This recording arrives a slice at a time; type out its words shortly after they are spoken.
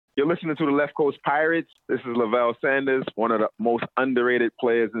You're listening to the Left Coast Pirates. This is Lavelle Sanders, one of the most underrated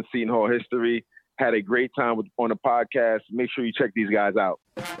players in Seton Hall history. Had a great time on the podcast. Make sure you check these guys out.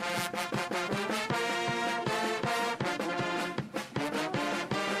 Morton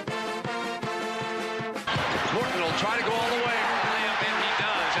will try to go all the way. Layup in, he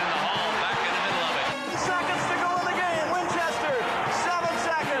does, and the Hall back in the middle of it. Seconds to go in the game. Winchester, 7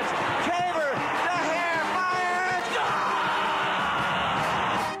 seconds. Caver, the hair, fires.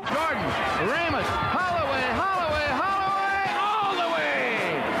 Jordan, Remus, Holloway, all the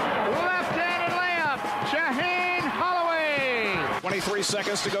way. Left-handed layup, Shaheen Holloway. 23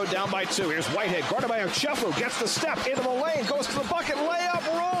 seconds to go, down by 2. Here's Whitehead, guarded by Ochefu, gets the step into the lane, goes to the bucket, layup,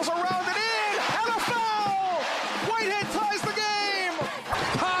 rolls around and in, and a foul! Whitehead ties the game!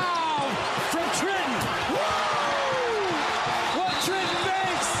 Pow from Trenton. Woo! What Trenton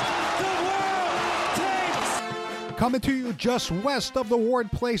makes, the world takes. Coming to you just west of the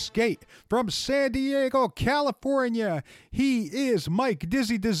Ward Place Gate from San Diego, California, he is Mike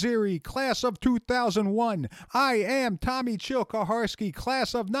Dizzy Desiri, class of 2001. I am Tommy Chilkaharsky,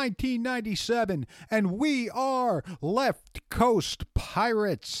 class of 1997, and we are Left Coast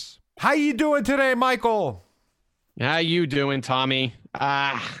Pirates. How you doing today, Michael? How you doing, Tommy?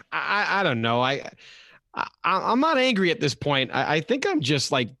 I don't know. I'm not angry at this point. I think I'm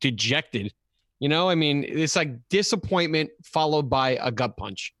just like dejected. You know, I mean, it's like disappointment followed by a gut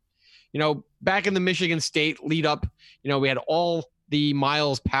punch. You know, back in the Michigan State lead up, you know, we had all the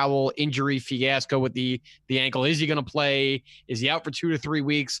Miles Powell injury fiasco with the ankle. Is he going to play? Is he out for 2 to 3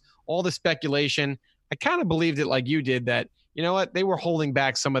 weeks? All the speculation. I kind of believed it like you did that, you know what, they were holding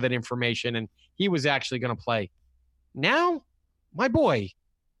back some of that information and he was actually going to play. Now, my boy,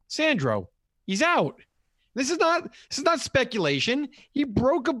 Sandro, he's out. This is not speculation. He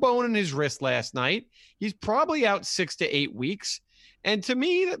broke a bone in his wrist last night. He's probably out 6 to 8 weeks. And to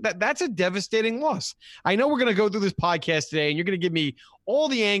me, that's a devastating loss. I know we're going to go through this podcast today, and you're going to give me all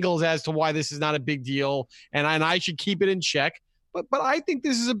the angles as to why this is not a big deal, and I should keep it in check. But I think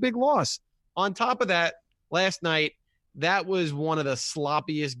this is a big loss. On top of that, last night, that was one of the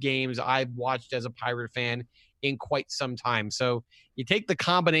sloppiest games I've watched as a Pirate fan in quite some time. So you take the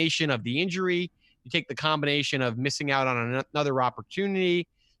combination of the injury, you take the combination of missing out on another opportunity,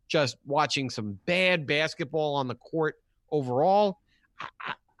 just watching some bad basketball on the court overall.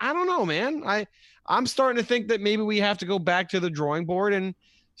 I don't know, man. I'm starting to think that maybe we have to go back to the drawing board and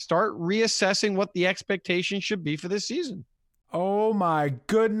start reassessing what the expectation should be for this season. Oh my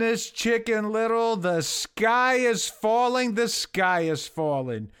goodness, Chicken Little, the sky is falling, the sky is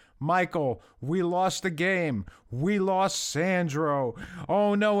falling. Michael, we lost the game. We lost Sandro.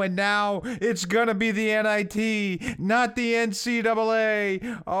 Oh no, and now it's gonna be the NIT, not the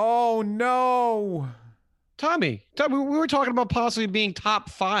NCAA. Oh no. Tommy, we were talking about possibly being top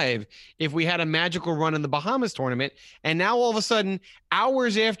 5 if we had a magical run in the Bahamas tournament. And now all of a sudden,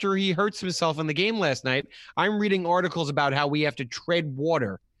 hours after he hurts himself in the game last night, I'm reading articles about how we have to tread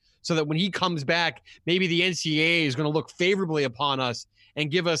water so that when he comes back, maybe the NCAA is going to look favorably upon us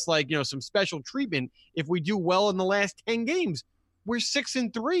and give us like, you know, some special treatment if we do well in the last 10 games. We're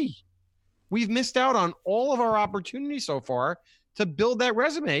 6-3. We've missed out on all of our opportunities so far to build that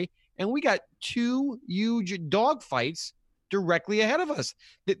resume. And we got 2 huge dog fights directly ahead of us.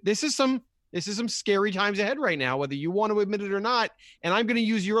 This is some scary times ahead right now, whether you want to admit it or not. And I'm going to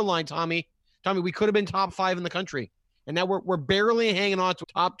use your line, Tommy. Tommy, we could have been top 5 in the country. And now we're barely hanging on to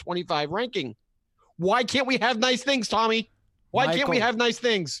top 25 ranking. Why can't we have nice things, Tommy? Why can't we have nice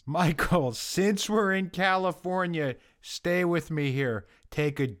things? Michael, since we're in California, stay with me here.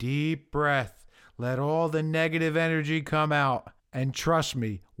 Take a deep breath. Let all the negative energy come out. And trust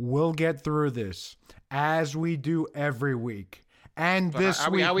me, we'll get through this, as we do every week. And this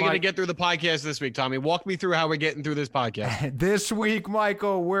week, how are we going to get through the podcast this week, Tommy? Walk me through how we're getting through this podcast. This week,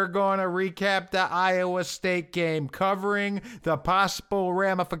 Michael, we're going to recap the Iowa State game, covering the possible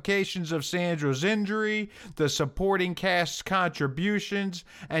ramifications of Sandro's injury, the supporting cast's contributions,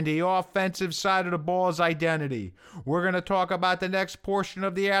 and the offensive side of the ball's identity. We're going to talk about the next portion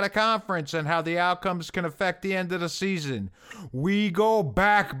of the out-of-conference and how the outcomes can affect the end of the season. We go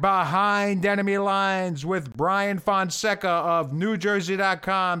back behind enemy lines with Brian Fonseca of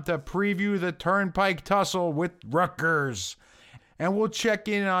NewJersey.com to preview the Turnpike tussle with Rutgers. And we'll check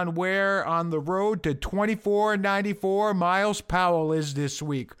in on where on the road to 2494 Miles Powell is this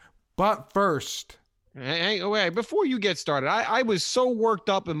week. But first... Hey, wait, before you get started, I was so worked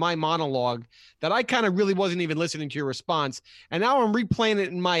up in my monologue that I kind of really wasn't even listening to your response. And now I'm replaying it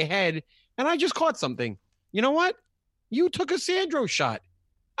in my head, and I just caught something. You know what? You took a Sandro shot.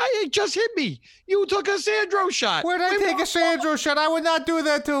 It just hit me. You took a Sandro shot. Where'd I take a Sandro shot? I would not do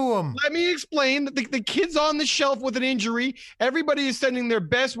that to him. Let me explain. The kid's on the shelf with an injury. Everybody is sending their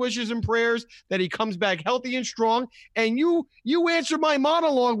best wishes and prayers that he comes back healthy and strong. And you answer my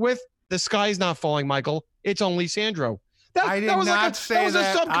monologue with, the sky's not falling, Michael. It's only Sandro. I did not say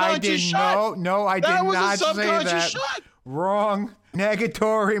that. I did no, I did not say that. Shot. Wrong.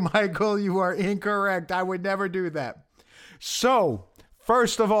 Negatory, Michael. You are incorrect. I would never do that. So,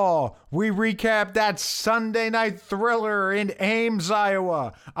 first of all, we recap that Sunday night thriller in Ames,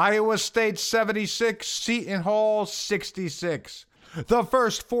 Iowa. Iowa State 76, Seton Hall 66. The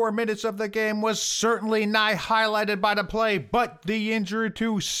first 4 minutes of the game was certainly not highlighted by the play, but the injury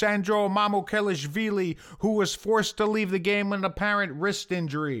to Sandro Mamukelishvili, who was forced to leave the game with an apparent wrist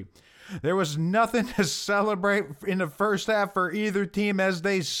injury. There was nothing to celebrate in the first half for either team as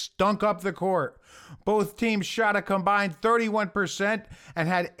they stunk up the court. Both teams shot a combined 31% and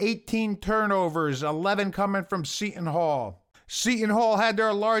had 18 turnovers, 11 coming from Seton Hall. Seton Hall had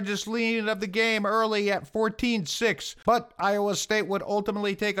their largest lead of the game early at 14-6, but Iowa State would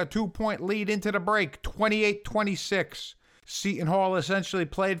ultimately take a 2-point lead into the break, 28-26. Seton Hall essentially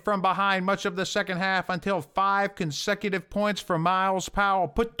played from behind much of the second half until 5 consecutive points from Miles Powell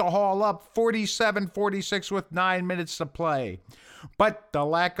put the Hall up 47-46 with 9 minutes to play. But the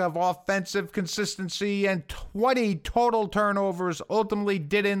lack of offensive consistency and 20 total turnovers ultimately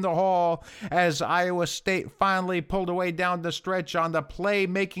did in the Hall as Iowa State finally pulled away down the stretch on the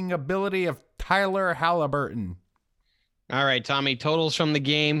playmaking ability of Tyler Halliburton. All right, Tommy, totals from the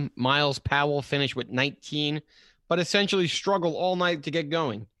game. Miles Powell finished with 19, but essentially struggled all night to get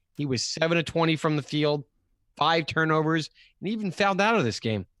going. He was 7 of 20 from the field, 5 turnovers, and even fouled out of this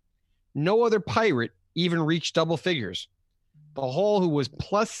game. No other Pirate even reached double figures. The Hall, who was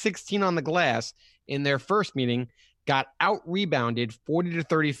plus 16 on the glass in their first meeting, got out-rebounded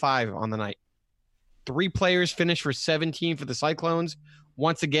 40-35 on the night. 3 players finished for 17 for the Cyclones.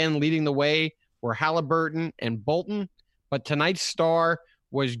 Once again, leading the way were Halliburton and Bolton. But tonight's star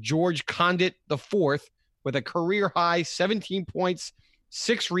was George Condit IV with a career-high 17 points,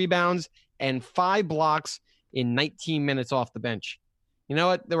 6 rebounds, and 5 blocks in 19 minutes off the bench. You know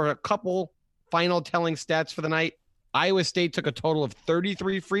what? There were a couple final telling stats for the night. Iowa State took a total of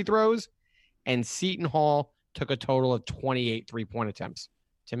 33 free throws, and Seton Hall took a total of 28 three-point attempts.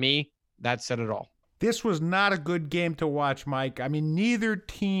 To me, that said it all. This was not a good game to watch, Mike. I mean, neither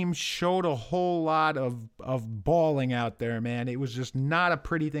team showed a whole lot of balling out there, man. It was just not a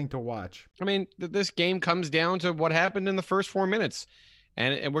pretty thing to watch. I mean, this game comes down to what happened in the first 4 minutes.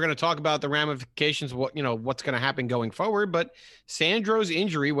 And we're going to talk about the ramifications, what's going to happen going forward. But Sandro's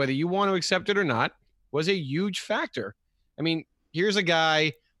injury, whether you want to accept it or not, was a huge factor. I mean, here's a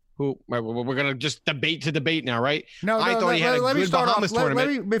guy who we're going to just debate now, right? I thought he had a good Bahamas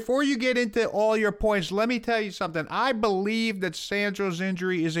tournament. Before you get into all your points, let me tell you something. I believe that Sandro's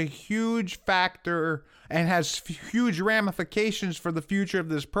injury is a huge factor and has huge ramifications for the future of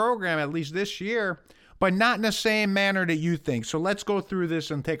this program, at least this year, but not in the same manner that you think. So let's go through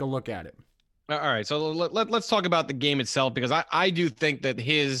this and take a look at it. All right, so let's talk about the game itself, because I do think that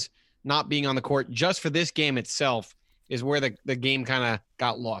his not being on the court just for this game itself is where the game kind of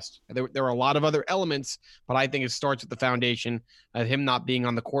got lost. There were a lot of other elements, but I think it starts with the foundation of him not being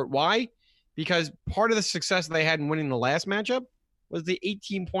on the court. Why? Because part of the success they had in winning the last matchup was the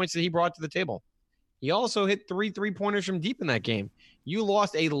 18 points that he brought to the table. He also hit 3 3-pointers from deep in that game. You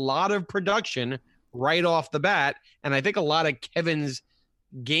lost a lot of production right off the bat, and I think a lot of Kevin's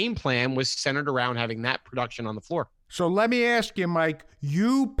game plan was centered around having that production on the floor. So let me ask you, Mike,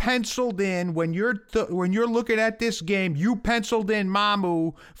 you penciled in, when you're looking at this game, you penciled in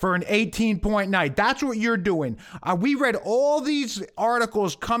Mamu for an 18-point night. That's what you're doing. We read all these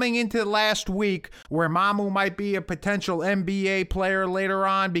articles coming into last week where Mamu might be a potential NBA player later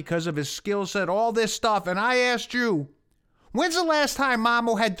on because of his skill set, all this stuff. And I asked you, when's the last time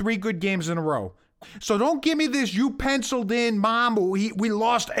Mamu had 3 good games in a row? So don't give me this, you penciled in Mamu, we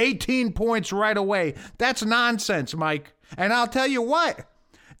lost 18 points right away. That's nonsense, Mike. And I'll tell you what,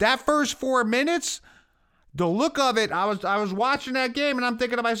 that first 4 minutes, the look of it, I was watching that game and I'm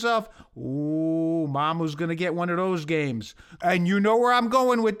thinking to myself, ooh, Mamu's going to get one of those games. And you know where I'm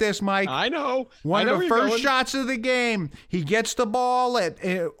going with this, Mike. I know. One of the first shots of the game, he gets the ball at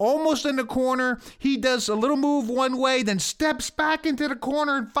almost in the corner. He does a little move one way, then steps back into the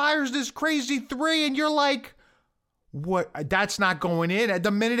corner and fires this crazy 3. And you're like, what? That's not going in. At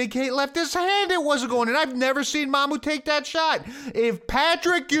the minute Kate left his hand, it wasn't going in. I've never seen Mamu take that shot. If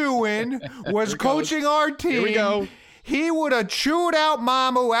Patrick Ewing was coaching our team, he would have chewed out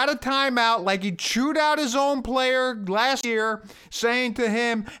Mamu at a timeout like he chewed out his own player last year, saying to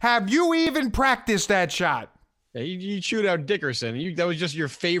him, have you even practiced that shot? Yeah, you chewed out Dickerson. That was just your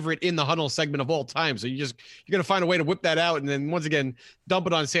favorite in the huddle segment of all time. So you're gonna find a way to whip that out and then once again dump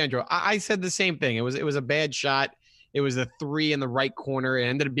it on Sandro. I said the same thing. It was a bad shot. It was a 3 in the right corner. It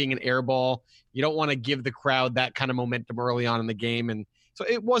ended up being an air ball. You don't want to give the crowd that kind of momentum early on in the game, and so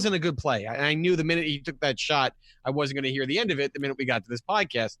it wasn't a good play. I knew the minute he took that shot, I wasn't going to hear the end of it the minute we got to this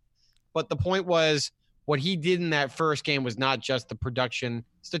podcast. But the point was, what he did in that first game was not just the production.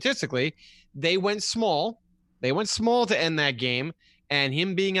 Statistically, they went small. They went small to end that game, and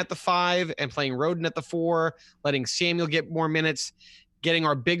him being at the 5 and playing Roden at the 4, letting Samuel get more minutes, getting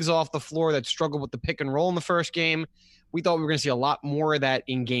our bigs off the floor that struggled with the pick and roll in the first game. We thought we were going to see a lot more of that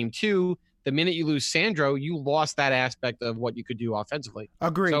in game 2. The minute you lose Sandro, you lost that aspect of what you could do offensively.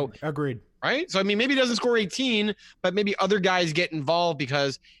 Agreed. Right? So, I mean, maybe he doesn't score 18, but maybe other guys get involved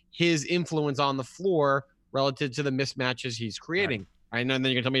because his influence on the floor relative to the mismatches he's creating. Right. I know, and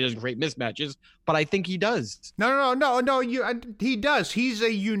then you're going to tell me he doesn't create mismatches, but I think he does. No. He does. He's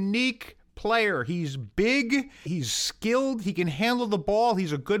a unique player. He's big. He's skilled. He can handle the ball.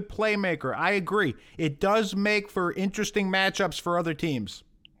 He's a good playmaker. I agree. It does make for interesting matchups for other teams.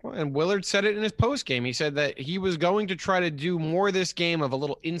 And Willard said it in his post game. He said that he was going to try to do more this game of a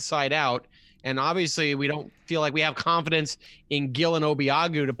little inside out. And obviously we don't feel like we have confidence in Gil and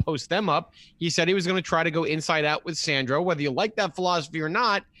Obiagu to post them up. He said he was going to try to go inside out with Sandro. Whether you like that philosophy or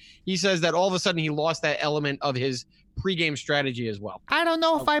not, he says that all of a sudden he lost that element of his pregame strategy as well. I don't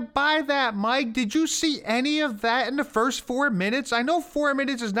know if I buy that, Mike. Did you see any of that in the first 4 minutes? I know 4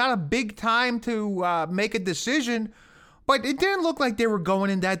 minutes is not a big time to make a decision, but it didn't look like they were going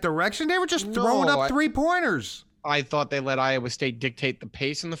in that direction. They were just throwing up 3-pointers. I thought they let Iowa State dictate the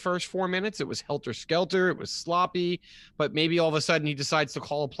pace in the first 4 minutes. It was helter-skelter. It was sloppy. But maybe all of a sudden he decides to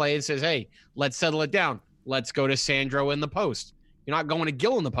call a play and says, hey, let's settle it down. Let's go to Sandro in the post. You're not going to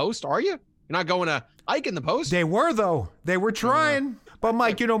Gil in the post, are you? You're not going to Ike in the post? They were, though. They were trying. But,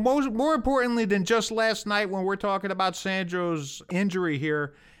 Mike, more importantly than just last night when we're talking about Sandro's injury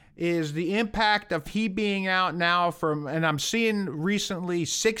here, is the impact of he being out now from, and I'm seeing recently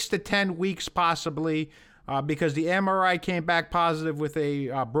 6 to 10 weeks possibly, because the MRI came back positive with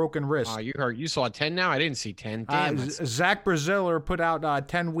a broken wrist. You saw 10 now? I didn't see 10. Damn. Zach Braziller put out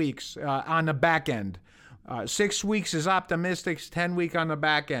 10 weeks on the back end. 6 weeks is optimistic, 10 week on the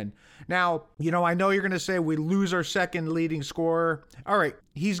back end. Now, I know you're going to say we lose our second leading scorer. All right,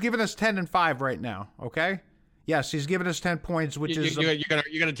 he's giving us 10 and 5 right now, okay? Yes, he's giving us 10 points, which is... You're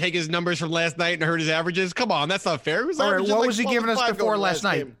gonna take his numbers from last night and hurt his averages? Come on, that's not fair. All right, what was he giving us before last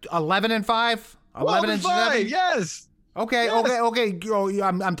night? 11 and 5? 11 and 7? Yes. Okay.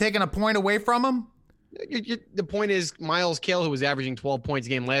 I'm taking a point away from him? The point is, Miles Cale, who was averaging 12 points a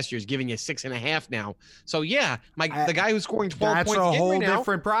game last year, is giving you 6.5 now. So yeah, the guy who's scoring 12 points a game right now. That's a whole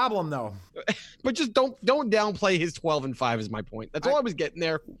different problem, though. But just don't downplay his 12 and 5 is my point. That's all I was getting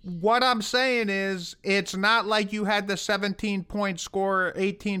there. What I'm saying is, it's not like you had the 17-point score,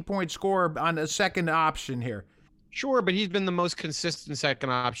 18-point score on the second option here. Sure, but he's been the most consistent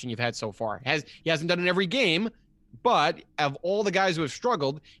second option you've had so far. He hasn't done it every game. But of all the guys who have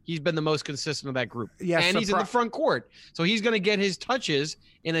struggled, he's been the most consistent of that group. Yes, and he's in the front court. So he's going to get his touches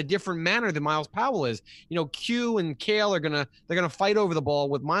in a different manner than Miles Powell is. Q and Cale they're going to fight over the ball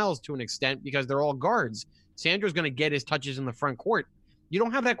with Miles to an extent because they're all guards. Sandro's going to get his touches in the front court. You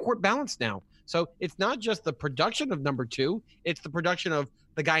don't have that court balance now. So it's not just the production of number 2, it's the production of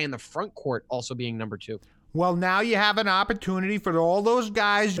the guy in the front court also being number 2. Well, now you have an opportunity for all those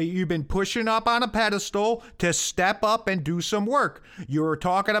guys you've been pushing up on a pedestal to step up and do some work. You're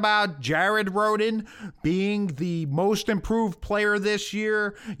talking about Jared Roden being the most improved player this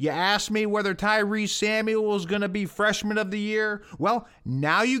year. You asked me whether Tyrese Samuel is going to be freshman of the year. Well,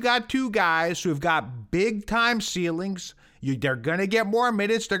 now you got 2 guys who've got big-time ceilings. They're going to get more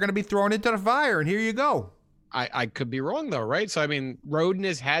minutes. They're going to be thrown into the fire, and here you go. I could be wrong, though, right? So, I mean, Roden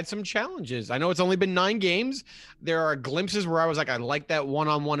has had some challenges. I know it's only been 9 games. There are glimpses where I was like, I like that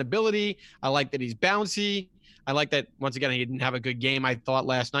one-on-one ability. I like that he's bouncy. I like that, once again, he didn't have a good game, I thought,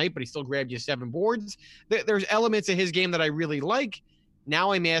 last night, but he still grabbed you 7 boards. There's elements of his game that I really like.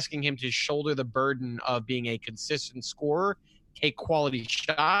 Now I'm asking him to shoulder the burden of being a consistent scorer, take quality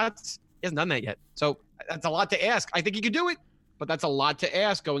shots. He hasn't done that yet. So that's a lot to ask. I think he could do it, but that's a lot to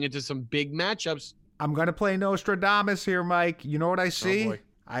ask going into some big matchups. I'm going to play Nostradamus here, Mike. You know what I see? Oh, boy.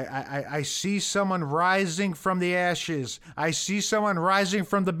 I see someone rising from the ashes. I see someone rising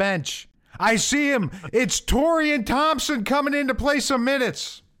from the bench. I see him. It's Torian Thompson coming in to play some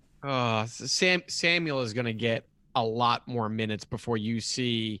minutes. Samuel is going to get a lot more minutes before you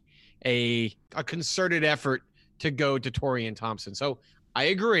see a concerted effort to go to Torian Thompson. So I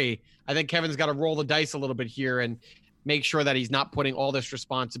agree. I think Kevin's got to roll the dice a little bit here and make sure that he's not putting all this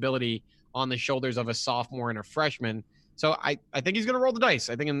responsibility on the shoulders of a sophomore and a freshman. So I think he's going to roll the dice.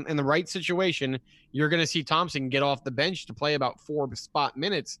 I think in the right situation, you're going to see Thompson get off the bench to play about 4 spot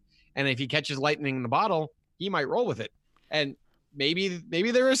minutes. And if he catches lightning in the bottle, he might roll with it. And maybe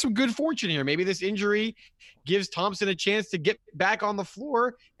there is some good fortune here. Maybe this injury gives Thompson a chance to get back on the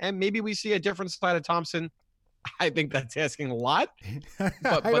floor, and maybe we see a different side of Thompson. I think that's asking a lot,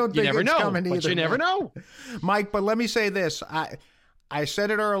 but you never know. But you never know, Mike. But let me say this: I said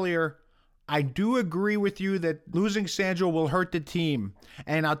it earlier. I do agree with you that losing Sandro will hurt the team,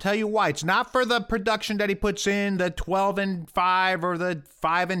 and I'll tell you why. It's not for the production that he puts in, the 12-5 or the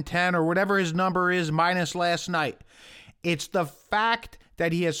 5-10 or whatever his number is minus last night. It's the fact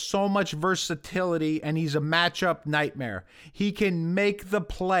that he has so much versatility and he's a matchup nightmare. He can make the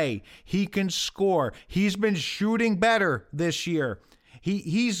play. He can score. He's been shooting better this year.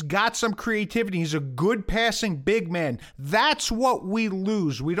 He's got some creativity. He's a good passing big man. That's what we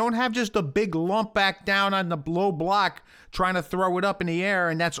lose. We don't have just a big lump back down on the low block trying to throw it up in the air,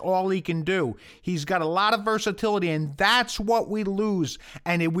 and that's all he can do. He's got a lot of versatility, and that's what we lose.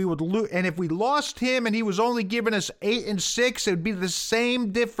 And if we lost him and he was only giving us 8 and 6, it would be the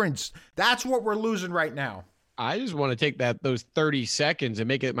same difference. That's what we're losing right now. I just want to take those 30 seconds and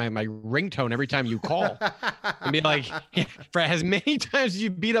make it my ringtone every time you call. And be like, for as many times as you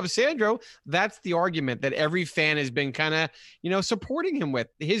beat up Sandro, that's the argument that every fan has been kind of, supporting him with.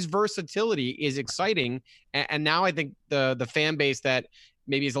 His versatility is exciting. And now I think the fan base that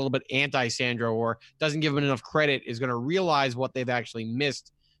maybe is a little bit anti-Sandro or doesn't give him enough credit is going to realize what they've actually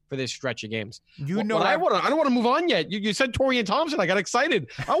missed for this stretch of games. I don't want to move on yet. You said Torian Thompson. I got excited.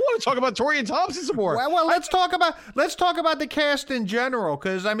 I want to talk about Torian Thompson some more. Well, let's talk about the cast in general,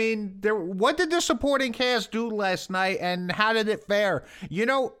 because what did the supporting cast do last night, and how did it fare?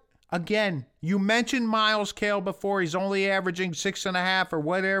 Again, you mentioned Miles Cale before. He's only averaging 6.5 or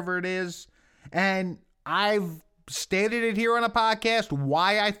whatever it is, and I've stated it here on a podcast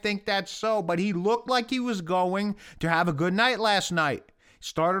why I think that's so. But he looked like he was going to have a good night last night.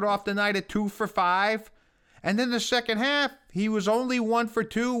 Started off the night at 2 for 5. And then the second half, he was only 1 for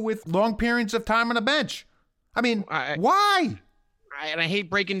 2 with long periods of time on the bench. Why? And I hate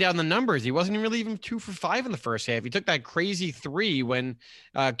breaking down the numbers. He wasn't really even 2 for 5 in the first half. He took that crazy 3 when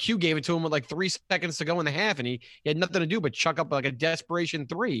Q gave it to him with like 3 seconds to go in the half, and he had nothing to do but chuck up like a desperation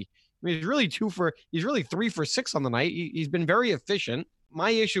 3. He's really 3 for 6 on the night. He's been very efficient.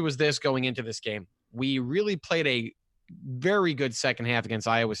 My issue was this going into this game. We really played a very good second half against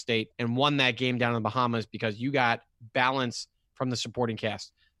Iowa State and won that game down in the Bahamas because you got balance from the supporting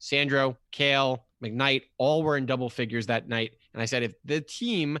cast. Sandro, Cale, McKnight, all were in double figures that night. And I said, if the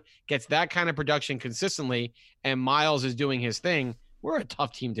team gets that kind of production consistently and Miles is doing his thing, we're a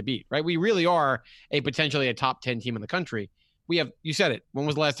tough team to beat, right? We really are potentially a top 10 team in the country. You said it. When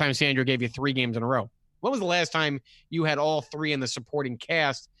was the last time Sandro gave you 3 games in a row? When was the last time you had all 3 in the supporting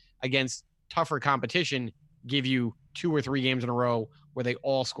cast against tougher competition give you 2 or 3 games in a row where they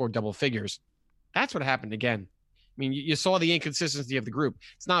all scored double figures? That's what happened again. I mean, you saw the inconsistency of the group.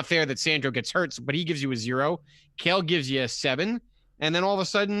 It's not fair that Sandro gets hurt, but he gives you a 0. Cale gives you a 7. And then all of a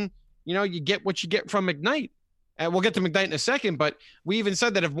sudden, you get what you get from McKnight. And we'll get to McKnight in a second, but we even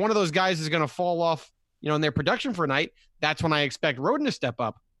said that if one of those guys is going to fall off, in their production for a night, that's when I expect Roden to step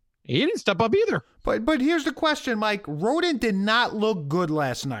up. He didn't step up either. But here's the question, Mike. Roden did not look good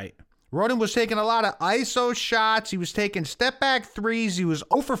last night. Roden was taking a lot of ISO shots. He was taking step-back threes. He was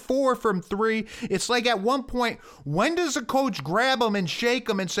 0 for 4 from 3. It's like at one point, when does a coach grab him and shake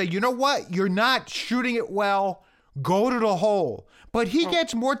him and say, you know what? You're not shooting it well. Go to the hole. But he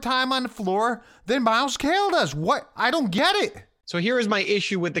gets more time on the floor than Miles Cale does. What? I don't get it. So here is my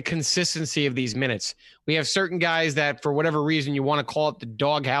issue with the consistency of these minutes. We have certain guys that, for whatever reason, you want to call it the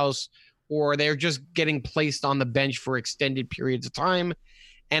doghouse, or they're just getting placed on the bench for extended periods of time.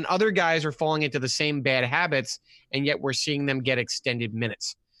 And other guys are falling into the same bad habits, and yet we're seeing them get extended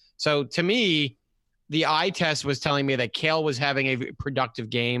minutes. So to me, the eye test was telling me that Cale was having a productive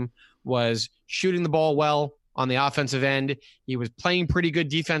game, was shooting the ball well on the offensive end. He was playing pretty good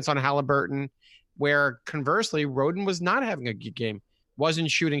defense on Halliburton, where conversely, Roden was not having a good game, wasn't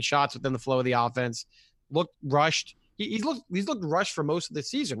shooting shots within the flow of the offense, looked rushed. He's looked rushed for most of the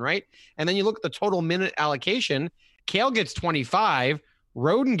season, right? And then you look at the total minute allocation. Cale gets 25.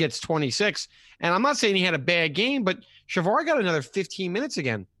 Roden gets 26. And I'm not saying he had a bad game, but Shavar got another 15 minutes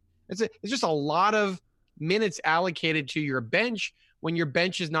again. It's just a lot of minutes allocated to your bench when your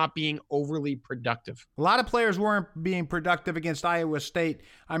bench is not being overly productive. A lot of players weren't being productive against Iowa State.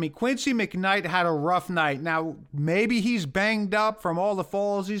 I mean, Quincy McKnight had a rough night. Now, maybe he's banged up from all the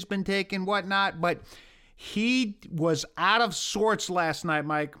falls he's been taking, whatnot, but he was out of sorts last night,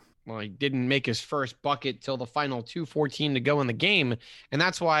 Mike. Well, he didn't make his first bucket till the final 2:14 to go in the game. And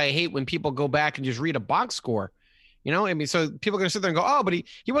that's why I hate when people go back and just read a box score. You know, I mean, so people are going to sit there and go, oh, but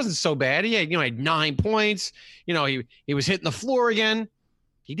he wasn't so bad. He had, had 9 points. He was hitting the floor again.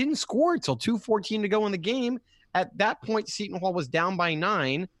 He didn't score until 2:14 to go in the game. At that point, Seton Hall was down by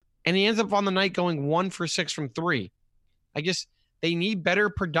 9, and he ends up on the night going 1 for 6 from 3. They need better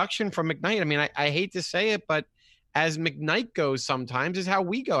production from McKnight. I mean, I hate to say it, but as McKnight goes sometimes is how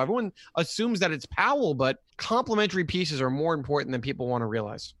we go. Everyone assumes that it's Powell, but complementary pieces are more important than people want to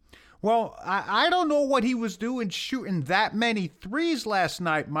realize. Well, I don't know what he was doing shooting that many threes last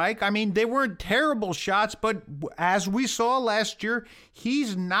night, Mike. I mean, they weren't terrible shots, but as we saw last year,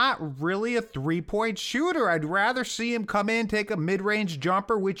 he's not really a three-point shooter. I'd rather see him come in, take a mid-range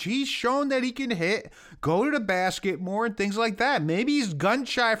jumper, which he's shown that he can hit, go to the basket more and things like that. Maybe he's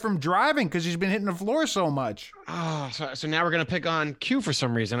gun-shy from driving because he's been hitting the floor so much. Oh, so now we're going to pick on Q for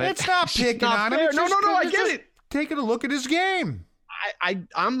some reason. It's not picking on him. No, I get it. Taking a look at his game.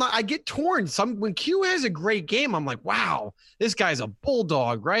 I get torn. When Q has a great game, I'm like, wow, this guy's a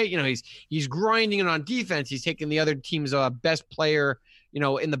bulldog, right? He's grinding it on defense. He's taking the other team's best player,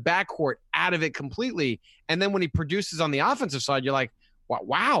 in the backcourt out of it completely. And then when he produces on the offensive side, you're like,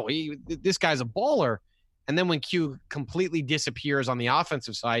 wow, this guy's a baller. And then when Q completely disappears on the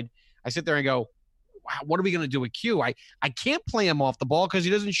offensive side, I sit there and go, wow, what are we going to do with Q? I can't play him off the ball because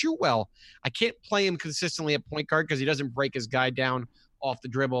he doesn't shoot well. I can't play him consistently at point guard because he doesn't break his guy down off the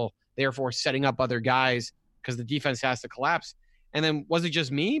dribble, therefore setting up other guys because the defense has to collapse. And then was it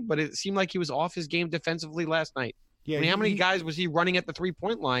just me? But it seemed like he was off his game defensively last night. Yeah, I mean, how many guys was he running at the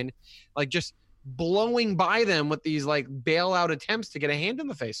three-point line, like just blowing by them with these like bailout attempts to get a hand in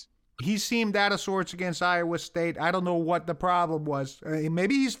the face? He seemed out of sorts against Iowa State. I don't know what the problem was.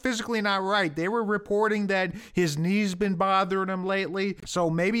 Maybe he's physically not right. They were reporting that his knee's been bothering him lately, so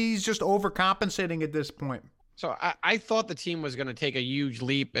maybe he's just overcompensating at this point. So I thought the team was going to take a huge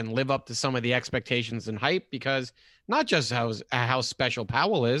leap and live up to some of the expectations and hype because not just how special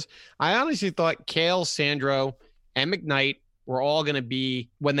Powell is. I honestly thought Cale, Sandro, and McKnight were all going to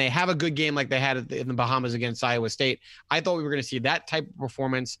be, when they have a good game like they had in the Bahamas against Iowa State, I thought we were going to see that type of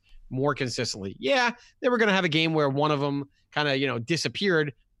performance more consistently. Yeah, they were going to have a game where one of them kind of,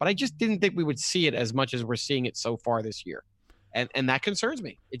 disappeared, but I just didn't think we would see it as much as we're seeing it so far this year. And that concerns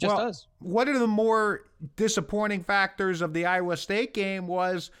me. It just does. One of the more disappointing factors of the Iowa State game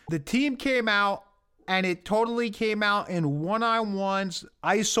was the team came out and it totally came out in one-on-ones,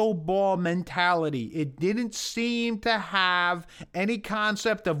 iso ball mentality. It didn't seem to have any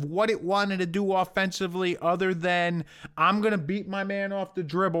concept of what it wanted to do offensively other than I'm going to beat my man off the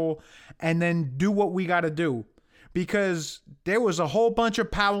dribble and then do what we got to do. Because there was a whole bunch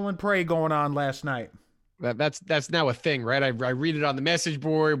of Powell and Pray going on last night. That's now a thing, right? I read it on the message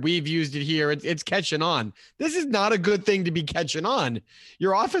board. We've used it here. It's catching on. This is not a good thing to be catching on.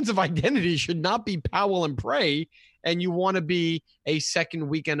 Your offensive identity should not be Powell and Pray, and you want to be a second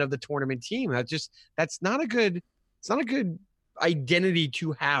weekend of the tournament team. That's not a good identity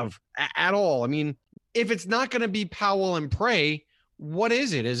to have at all. I mean, if it's not going to be Powell and Pray, what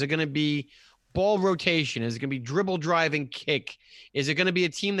is it? Is it going to be ball rotation? Is it going to be dribble, drive, and kick? Is it going to be a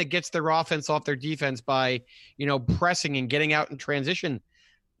team that gets their offense off their defense by, pressing and getting out in transition?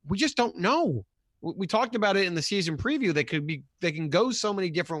 We just don't know. We talked about it in the season preview. They can go so many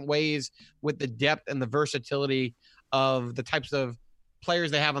different ways with the depth and the versatility of the types of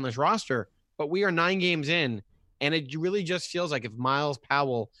players they have on this roster. But we are 9 games in, and it really just feels like if Miles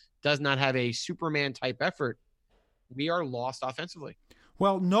Powell does not have a Superman type effort, we are lost offensively.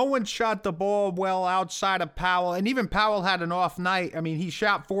 Well, no one shot the ball well outside of Powell, and even Powell had an off night. I mean, he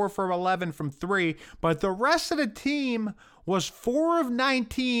shot 4 for 11 from 3, but the rest of the team was 4 of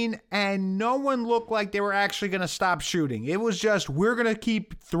 19, and no one looked like they were actually going to stop shooting. It was just, we're going to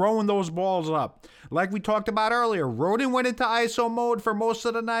keep throwing those balls up. Like we talked about earlier, Roden went into ISO mode for most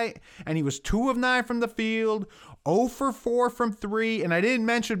of the night, and he was 2 of 9 from the field, 0 for 4 from 3, and I didn't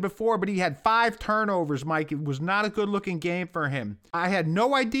mention before, but he had 5 turnovers, Mike. It was not a good-looking game for him. I had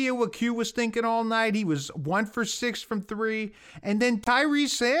no idea what Q was thinking all night. He was 1 for 6 from 3, and then Tyrese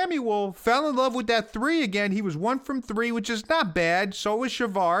Samuel fell in love with that 3 again. He was 1 from 3, which is not bad. So was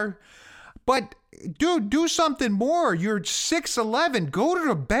Shavar. But, dude, do something more. You're 6'11". Go to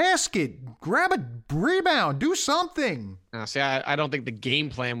the basket. Grab a rebound. Do something. See, I don't think the game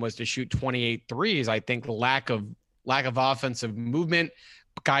plan was to shoot 28 threes. I think the lack of lack of offensive movement,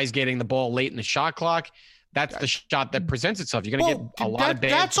 guys getting the ball late in the shot clock. That's the shot that presents itself. You're going to get a lot of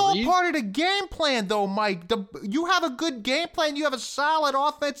bad That's threes. all part of the game plan, though, Mike. You have a good game plan. You have a solid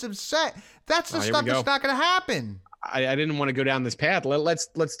offensive set. That's the stuff that's not going to happen. I didn't want to go down this path.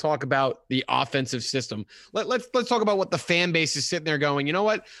 Let's talk about the offensive system. Let's talk about what the fan base is sitting there going, you know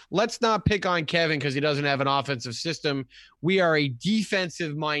what? Let's not pick on Kevin because he doesn't have an offensive system. We are a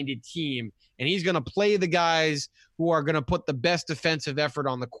defensive-minded team, and he's going to play the guys who are going to put the best defensive effort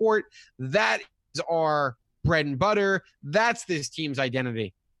on the court. That is our bread and butter. That's this team's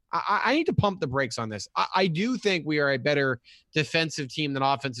identity. I need to pump the brakes on this. I do think we are a better defensive team than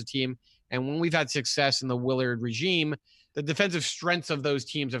offensive team. And when we've had success in the Willard regime, the defensive strengths of those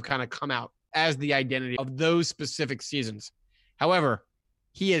teams have kind of come out as the identity of those specific seasons. However,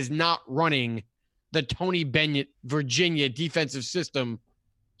 he is not running the Tony Bennett Virginia defensive system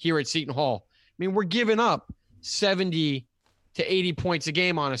here at Seton Hall. I mean, we're giving up 70 to 80 points a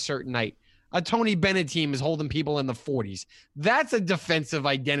game on a certain night. A Tony Bennett team is holding people in the 40s. That's a defensive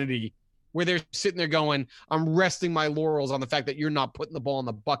identity where they're sitting there going, I'm resting my laurels on the fact that you're not putting the ball in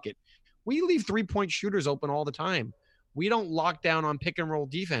the bucket. We leave three-point shooters open all the time. We don't lock down on pick-and-roll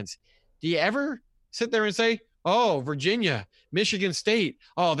defense. Do you ever sit there and say, oh, Virginia, Michigan State,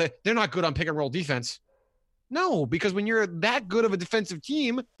 oh, they're not good on pick-and-roll defense? No, because when you're that good of a defensive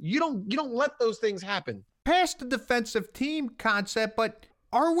team, you don't let those things happen. Past the defensive team concept, but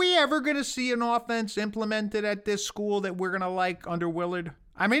are we ever going to see an offense implemented at this school that we're going to like under Willard?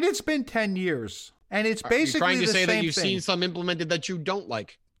 I mean, it's been 10 years, and it's basically the same thing. You're trying to say that you've seen some implemented that you don't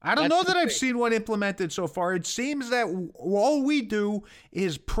like. I don't know that I've seen one implemented so far. It seems that all we do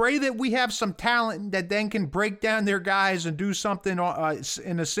is pray that we have some talent that then can break down their guys and do something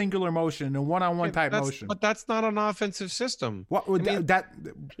in a singular motion, a one-on-one type motion. But that's not an offensive system. What are we going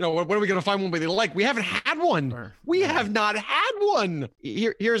to find one where they like? We haven't had one. We have not had one.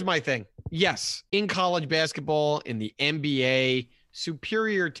 Here's my thing. Yes, in college basketball, in the NBA,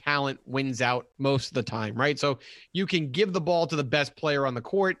 superior talent wins out most of the time, right? So you can give the ball to the best player on the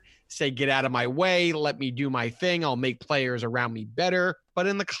court, say, get out of my way, let me do my thing, I'll make players around me better. But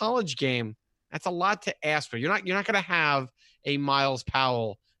in the college game, that's a lot to ask for. You're not going to have a Miles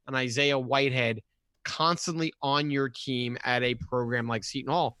Powell, an Isaiah Whitehead constantly on your team at a program like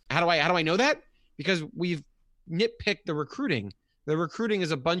Seton Hall. How do I know that? Because we've nitpicked the recruiting. The recruiting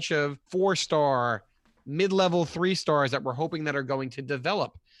is a bunch of 4-star, mid-level 3-stars that we're hoping that are going to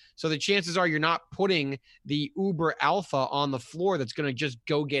develop. So the chances are you're not putting the uber alpha on the floor that's going to just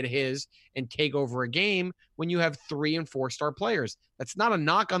go get his and take over a game when you have 3- and 4-star players. That's not a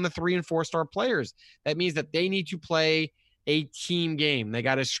knock on the 3- and 4-star players. That means that they need to play a team game. They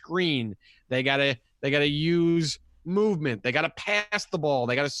got to screen. They got to use movement. They got to pass the ball.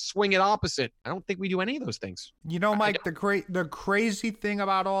 They got to swing it opposite. I don't think we do any of those things. You know, Mike, the crazy thing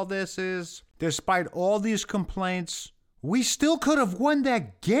about all this is, despite all these complaints, we still could have won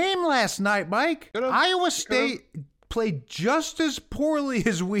that game last night, Mike. Iowa State played just as poorly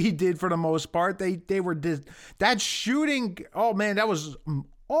as we did for the most part. That shooting, oh man, that was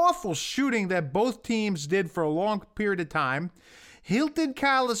awful shooting that both teams did for a long period of time. Hilton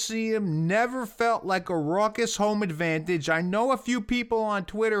Coliseum never felt like a raucous home advantage. I know a few people on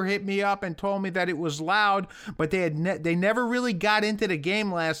Twitter hit me up and told me that it was loud, but they never really got into the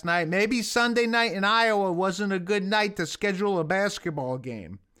game last night. Maybe Sunday night in Iowa wasn't a good night to schedule a basketball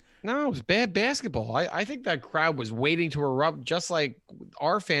game. No, it was bad basketball. I think that crowd was waiting to erupt, just like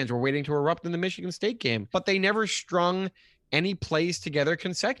our fans were waiting to erupt in the Michigan State game. But they never strung any plays together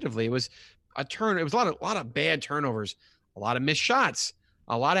consecutively. It was a lot of bad turnovers. A lot of missed shots,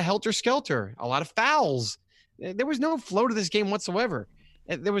 a lot of helter-skelter, a lot of fouls. There was no flow to this game whatsoever.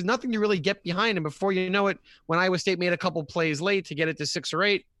 There was nothing to really get behind. And before you know it, when Iowa State made a couple plays late to get it to 6 or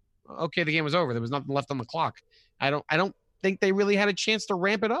 8, okay, the game was over. There was nothing left on the clock. I don't think they really had a chance to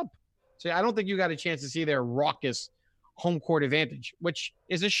ramp it up. So I don't think you got a chance to see their raucous home court advantage, which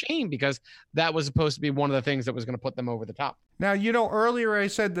is a shame because that was supposed to be one of the things that was going to put them over the top. Now, you know, earlier I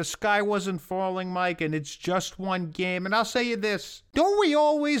said the sky wasn't falling, Mike, and it's just one game. And I'll say you this. Don't we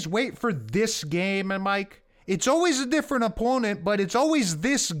always wait for this game, Mike? It's always a different opponent, but it's always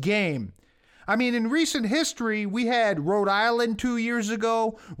this game. I mean, in recent history, we had Rhode Island 2 years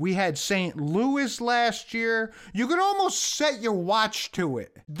ago. We had St. Louis last year. You could almost set your watch to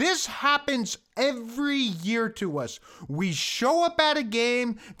it. This happens every year to us. We show up at a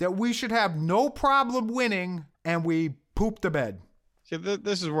game that we should have no problem winning, and we poop the bed. See,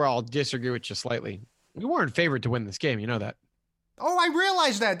 this is where I'll disagree with you slightly. We weren't favored to win this game. You know that. Oh, I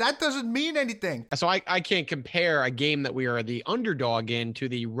realize that. That doesn't mean anything. So I can't compare a game that we are the underdog in to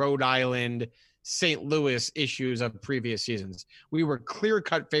the Rhode Island St. Louis issues of previous seasons. We were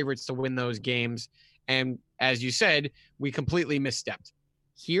clear-cut favorites to win those games. And as you said, we completely misstepped.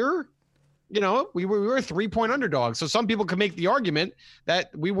 Here, we were a 3-point underdog. So some people can make the argument that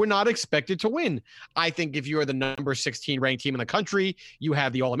we were not expected to win. I think if you are the number 16 ranked team in the country, you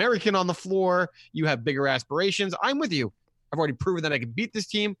have the All-American on the floor, you have bigger aspirations. I'm with you. I've already proven that I can beat this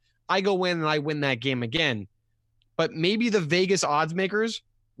team. I go in and I win that game again. But maybe the Vegas odds makers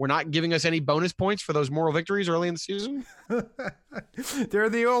were not giving us any bonus points for those moral victories early in the season. They're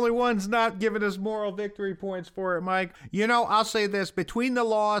the only ones not giving us moral victory points for it, Mike. I'll say this. Between the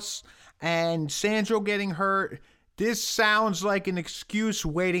loss and Sandro getting hurt, this sounds like an excuse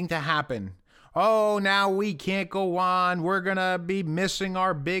waiting to happen. Oh, now we can't go on. We're going to be missing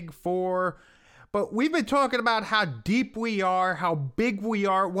our big four. But we've been talking about how deep we are, how big we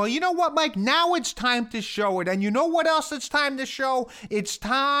are. Well, you know what, Mike? Now it's time to show it. And you know what else it's time to show? It's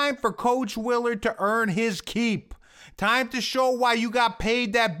time for Coach Willard to earn his keep. Time to show why you got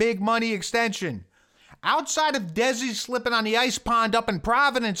paid that big money extension. Outside of Desi slipping on the ice pond up in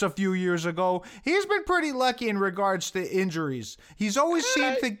Providence a few years ago, he's been pretty lucky in regards to injuries. He's always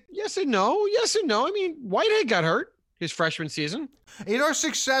seemed to... Yes and no. Yes and no. I mean, Whitehead got hurt his freshman season. In our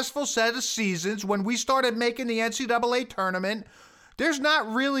successful set of seasons, when we started making the NCAA tournament, there's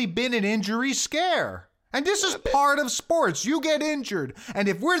not really been an injury scare. And this is part of sports. You get injured. And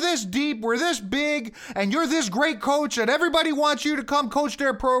if we're this deep, we're this big, and you're this great coach, and everybody wants you to come coach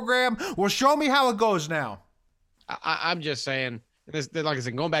their program, well, show me how it goes now. I'm just saying, like I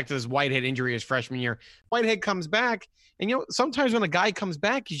said, going back to this Whitehead injury his freshman year, Whitehead comes back, and sometimes when a guy comes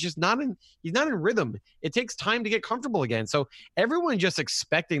back, he's not in rhythm. It takes time to get comfortable again. So everyone just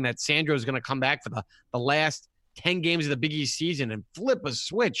expecting that Sandro is going to come back for the last 10 games of the Big East season and flip a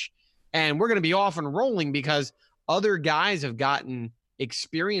switch. And we're going to be off and rolling because other guys have gotten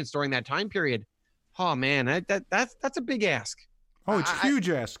experience during that time period. Oh, man, that's a big ask. Oh, it's huge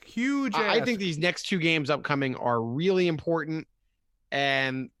ask. Huge ask. I think these next two games upcoming are really important,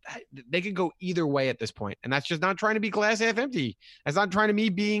 and they could go either way at this point. And that's just not trying to be glass half empty. That's not trying to me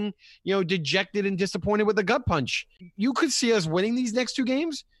being, dejected and disappointed with a gut punch. You could see us winning these next two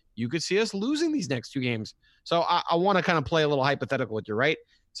games. You could see us losing these next two games. So I want to kind of play a little hypothetical with you, right?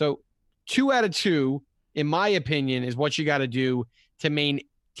 So 2 out of 2, in my opinion, is what you got to do to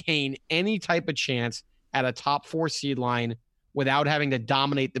maintain any type of chance at a top 4 seed line without having to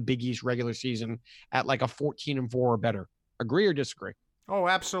dominate the Big East regular season at like a 14-4 or better. Agree or disagree? Oh,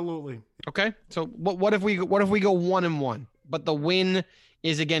 absolutely. Okay. So what if we go 1-1, but the win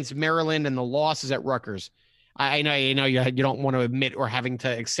is against Maryland and the loss is at Rutgers? I know you don't want to admit or having to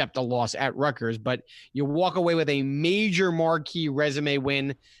accept a loss at Rutgers, but you walk away with a major marquee resume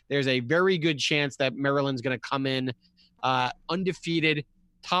win. There's a very good chance that Maryland's going to come in undefeated,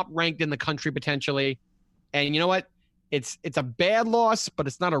 top ranked in the country potentially. And you know what? It's a bad loss, but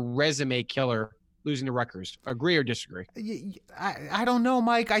it's not a resume killer losing to Rutgers. Agree or disagree? I don't know,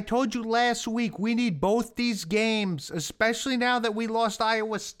 Mike. I told you last week we need both these games, especially now that we lost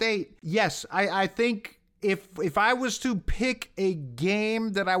Iowa State. Yes, I think if I was to pick a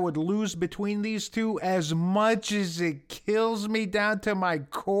game that I would lose between these two, as much as it kills me down to my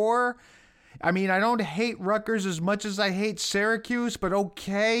core, I mean, I don't hate Rutgers as much as I hate Syracuse, but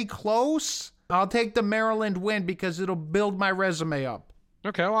okay, close. I'll take the Maryland win because it'll build my resume up.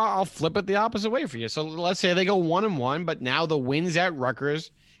 Okay, well, I'll flip it the opposite way for you. So let's say they go 1-1, but now the win's at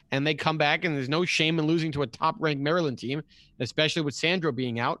Rutgers, and they come back, and there's no shame in losing to a top-ranked Maryland team, especially with Sandro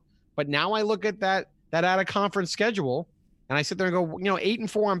being out. But now I look at that out-of-conference schedule, and I sit there and go,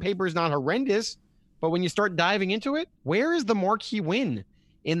 8-4 on paper is not horrendous, but when you start diving into it, where is the marquee win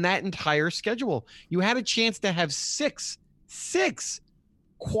in that entire schedule? You had a chance to have six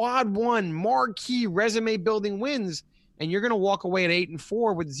quad one marquee resume-building wins, and you're going to walk away at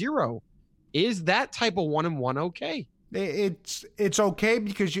 8-4 with 0. Is that type of 1-1 okay? It's okay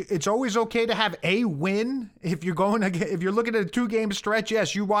because it's always okay to have a win. If you're looking at a 2-game stretch,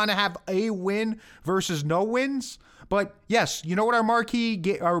 yes, you want to have a win versus no wins. But yes, you know what our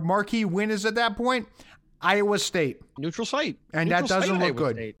marquee win is at that point? Iowa State. Neutral site. And that doesn't look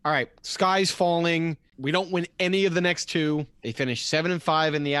good. State. All right, sky's falling. We don't win any of the next 2. They finish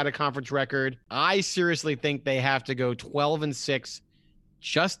 7-5 in the out-of-conference record. I seriously think they have to go 12-6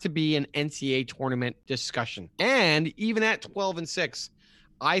 just to be an NCAA tournament discussion. And even at 12-6,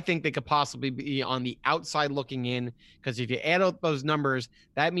 I think they could possibly be on the outside looking in, because if you add up those numbers,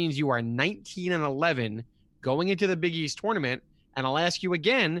 that means you are 19-11 going into the Big East tournament. And I'll ask you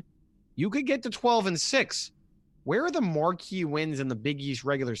again, you could get to 12-6. Where are the marquee wins in the Big East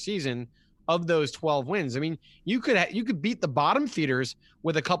regular season of those 12 wins? I mean, you could beat the bottom feeders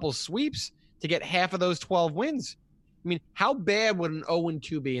with a couple sweeps to get half of those 12 wins. I mean, how bad would an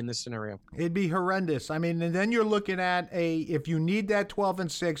 0-2 be in this scenario? It'd be horrendous. I mean, and then you're looking at if you need that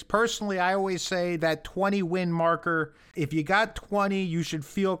 12-6, personally, I always say that 20-win marker, if you got 20, you should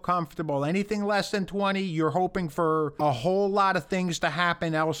feel comfortable. Anything less than 20, you're hoping for a whole lot of things to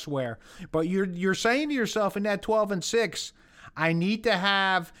happen elsewhere. But you're saying to yourself in that 12-6, I need to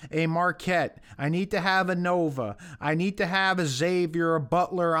have a Marquette. I need to have a Nova. I need to have a Xavier, a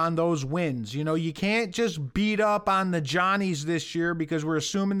Butler on those wins. You know, you can't just beat up on the Johnnies this year because we're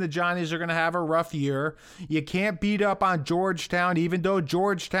assuming the Johnnies are going to have a rough year. You can't beat up on Georgetown, even though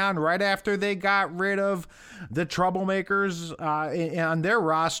Georgetown, right after they got rid of the troublemakers on their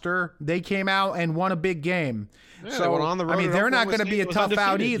roster, they came out and won a big game. Yeah, so, on the road, I mean, they're not going to be a tough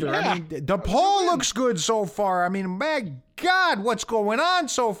out either. Yeah. I mean, DePaul looks good so far. I mean, my God, what's going on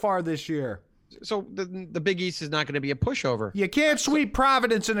so far this year? So the Big East is not going to be a pushover. You can't sweep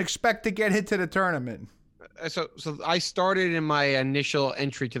Providence and expect to get into the tournament. So I started in my initial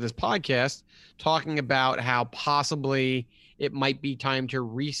entry to this podcast talking about how possibly it might be time to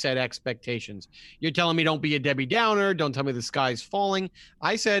reset expectations. You're telling me don't be a Debbie Downer. Don't tell me the sky's falling.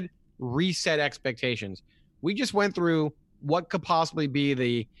 I said reset expectations. We just went through what could possibly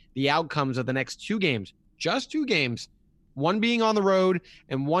be the outcomes of the next 2 games, just 2 games, one being on the road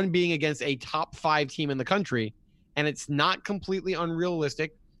and one being against a top 5 team in the country. And it's not completely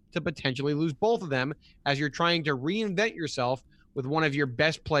unrealistic to potentially lose both of them as you're trying to reinvent yourself with one of your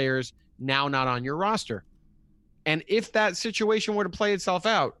best players now not on your roster. And if that situation were to play itself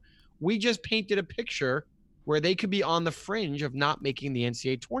out, we just painted a picture where they could be on the fringe of not making the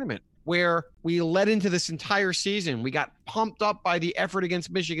NCAA tournament, where we led into this entire season. We got pumped up by the effort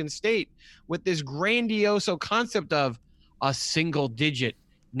against Michigan State with this grandiose concept of a single digit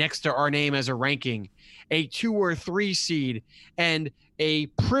next to our name as a ranking, a 2 or 3 seed, and a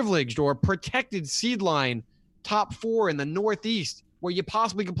privileged or protected seed line, top 4 in the Northeast, where you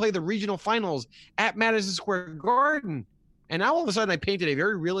possibly could play the regional finals at Madison Square Garden. And now all of a sudden I painted a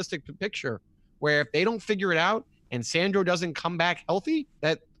very realistic picture where if they don't figure it out and Sandro doesn't come back healthy,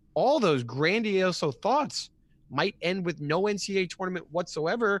 that all those grandiose thoughts might end with no NCAA tournament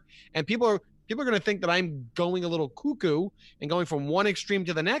whatsoever. And people are going to think that I'm going a little cuckoo and going from one extreme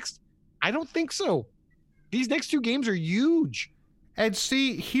to the next. I don't think so. These next 2 games are huge. And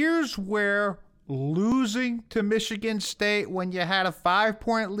see, here's where losing to Michigan State when you had a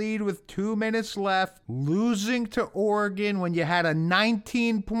 5-point lead with 2 minutes left, losing to Oregon when you had a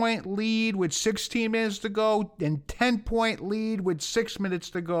 19-point lead with 16 minutes to go, and 10-point lead with 6 minutes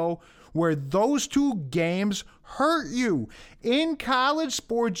to go, where those 2 games hurt you. In college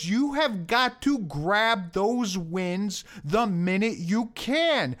sports, you have got to grab those wins the minute you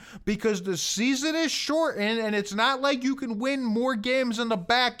can because the season is shortened and it's not like you can win more games in the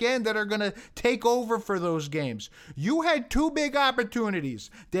back end that are going to take over for those games. You had 2 big opportunities.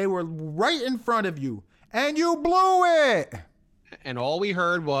 They were right in front of you and you blew it. And all we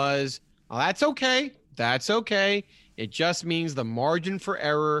heard was, oh, that's okay. That's okay. It just means the margin for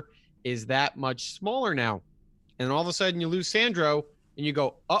error is that much smaller now. And all of a sudden you lose Sandro and you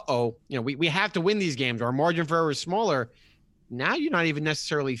go, uh-oh, we have to win these games. Our margin for error is smaller. Now you're not even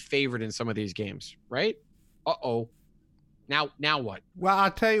necessarily favored in some of these games, right? Uh-oh. Now what? Well, I'll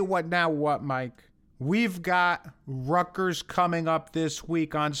tell you what, now what, Mike? We've got Rutgers coming up this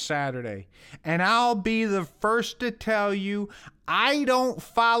week on Saturday. And I'll be the first to tell you, I don't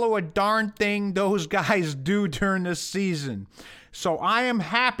follow a darn thing those guys do during the season. So I am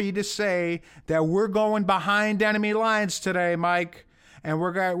happy to say that we're going behind enemy lines today, Mike. And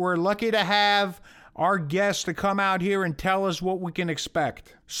we're lucky to have our guest to come out here and tell us what we can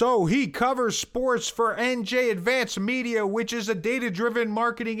expect. So he covers sports for NJ Advanced Media, which is a data-driven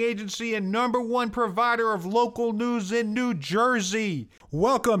marketing agency and #1 provider of local news in New Jersey.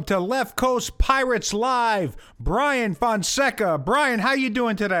 Welcome to Left Coast Pirates Live, Brian Fonseca. Brian, how you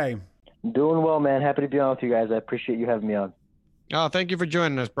doing today? Doing well, man. Happy to be on with you guys. I appreciate you having me on. Oh, thank you for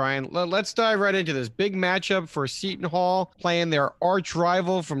joining us, Brian. Let's dive right into this big matchup for Seton Hall playing their arch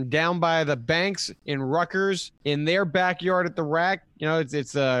rival from down by the banks in Rutgers in their backyard at the Rack.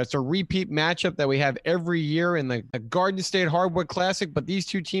 It's a repeat matchup that we have every year in the Garden State Hardwood Classic, but these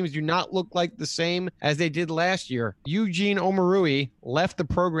 2 teams do not look like the same as they did last year. Eugene Omoruyi left the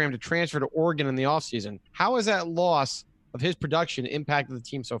program to transfer to Oregon in the offseason. How has that loss of his production impacted the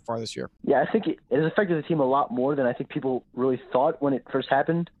team so far this year? Yeah, I think it has affected the team a lot more than I think people really thought when it first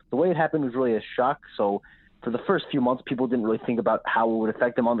happened. The way it happened was really a shock. So for the first few months, people didn't really think about how it would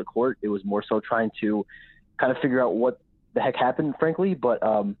affect them on the court. It was more so trying to kind of figure out what the heck happened, frankly. But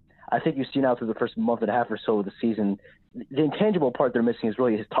I think you see now through the first month and a half or so of the season, The intangible part they're missing is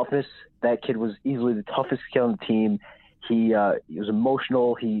really his toughness. That kid was easily the toughest kid on the team. He was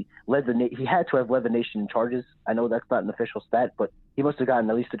emotional. He had to have led the nation in charges. I know that's not an official stat, but he must have gotten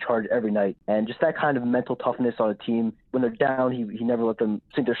at least a charge every night. And just that kind of mental toughness on a team. When they're down, he never let them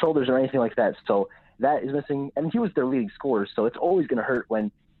sink their shoulders or anything like that. So that is missing. And he was their leading scorer, so it's always going to hurt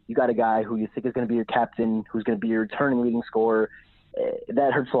when you got a guy who you think is going to be your captain, who's going to be your returning leading scorer.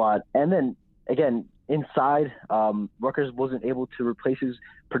 That hurts a lot. And then, again, inside, Rutgers wasn't able to replace his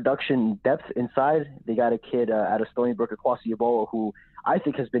production depth inside. They got a kid out of Stony Brook, Akwasi Yeboah, who I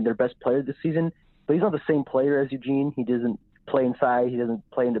think has been their best player this season. But he's not the same player as Eugene. He doesn't play inside. He doesn't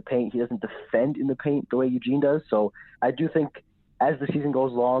play in the paint. He doesn't defend in the paint the way Eugene does. So I do think as the season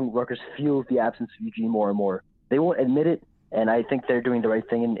goes along, Rutgers feels the absence of Eugene more and more. They won't admit it, and I think they're doing the right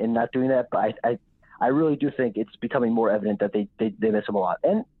thing in not doing that. But I really do think it's becoming more evident that they miss him a lot.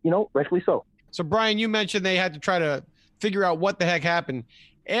 And, rightfully so. So, Brian, you mentioned they had to try to figure out what the heck happened.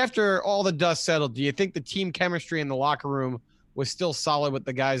 After all the dust settled, do you think the team chemistry in the locker room was still solid with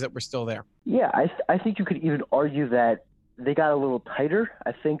the guys that were still there? Yeah, I think you could even argue that they got a little tighter.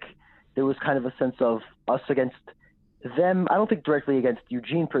 I think there was kind of a sense of us against them. I don't think directly against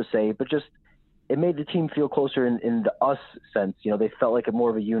Eugene per se, but just it made the team feel closer in the us sense. They felt like more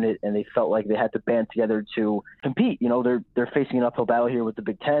of a unit, and they felt like they had to band together to compete. They're facing an uphill battle here with the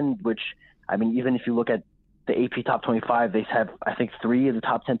Big Ten, which – I mean, even if you look at the AP Top 25, they have, I think, 3 of the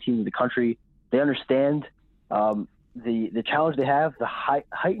top 10 teams in the country. They understand the challenge they have, the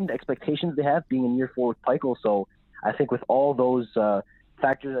heightened expectations they have being in year 4 with Pikel. So I think with all those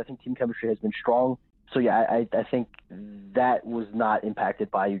factors, I think team chemistry has been strong. So, yeah, I think that was not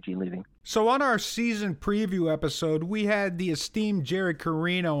impacted by Eugene leaving. So on our season preview episode, we had the esteemed Jerry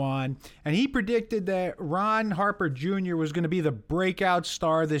Carino on, and he predicted that Ron Harper Jr. was going to be the breakout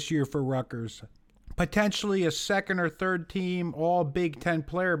star this year for Rutgers, potentially a second or third team all Big Ten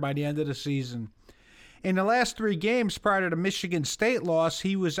player by the end of the season. In the last 3 games prior to the Michigan State loss,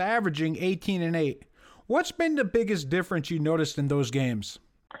 he was averaging 18-8. What's been the biggest difference you noticed in those games?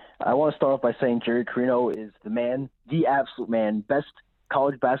 I want to start off by saying Jerry Carino is the man, the absolute man, best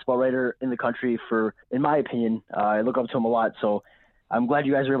college basketball writer in the country in my opinion. I look up to him a lot, so I'm glad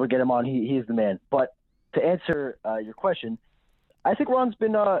you guys were able to get him on. He is the man. But to answer your question, I think Ron's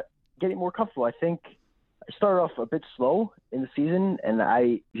been getting more comfortable. I think I started off a bit slow in the season, and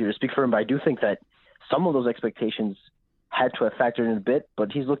I speak for him, but I do think that some of those expectations had to have factored in a bit,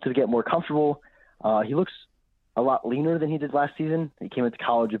 but he's looked to get more comfortable. He looks a lot leaner than he did last season. He came into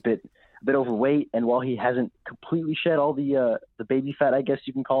college a bit overweight, and while he hasn't completely shed all the baby fat, I guess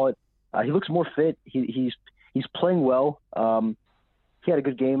you can call it, he looks more fit. He's playing well. He had a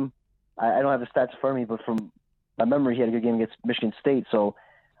good game. I don't have the stats for me, but from my memory, he had a good game against Michigan State. So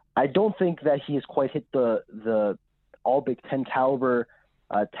I don't think that he has quite hit the all Big Ten caliber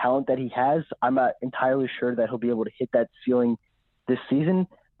talent that he has. I'm not entirely sure that he'll be able to hit that ceiling this season,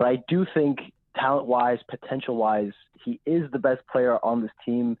 but I do think talent-wise, potential-wise, he is the best player on this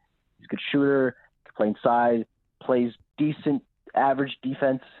team. He's a good shooter, can play inside, plays decent, average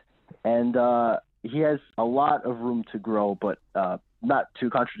defense, and he has a lot of room to grow, but not to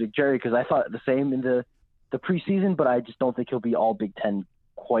contradict Jerry, because I thought the same in the preseason, but I just don't think he'll be all Big Ten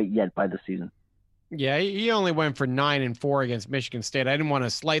quite yet by the season. Yeah, he only went for 9-4 against Michigan State. I didn't want to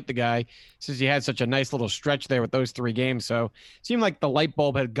slight the guy since he had such a nice little stretch there with those 3 games. So it seemed like the light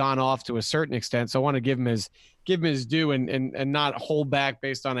bulb had gone off to a certain extent. So I want to give him his due and not hold back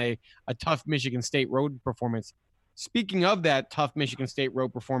based on a tough Michigan State road performance. Speaking of that tough Michigan State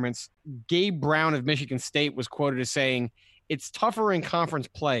road performance, Gabe Brown of Michigan State was quoted as saying, "It's tougher in conference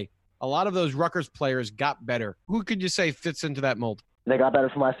play. A lot of those Rutgers players got better." Who could you say fits into that mold? They got better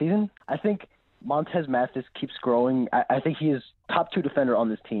from last season? I think Montez Mathis keeps growing. I think he is top 2 defender on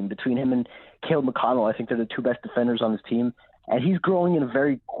this team. Between him and Caleb McConnell, I think they're the 2 best defenders on this team. And he's growing in a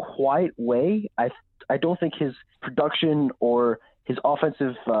very quiet way. I don't think his production or his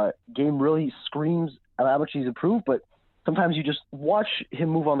offensive game really screams about how much he's improved, but sometimes you just watch him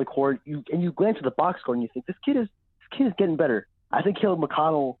move on the court, and you glance at the box score and you think, this kid is getting better. I think Caleb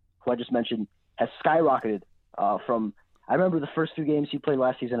McConnell, who I just mentioned, has skyrocketed from – I remember the first 2 games he played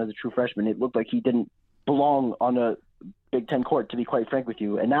last season as a true freshman. It looked like he didn't belong on a Big Ten court, to be quite frank with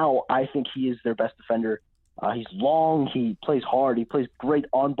you. And now I think he is their best defender. He's long. He plays hard. He plays great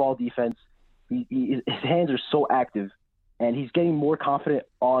on-ball defense. His hands are so active, and he's getting more confident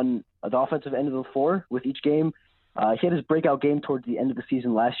on the offensive end of the floor with each game. He had his breakout game towards the end of the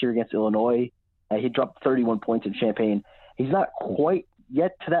season last year against Illinois. He dropped 31 points in Champaign. He's not quite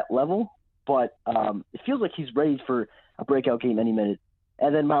yet to that level, but it feels like he's ready for a breakout game any minute.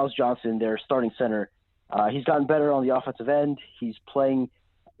 And then Miles Johnson, their starting center, He's gotten better on the offensive end. He's playing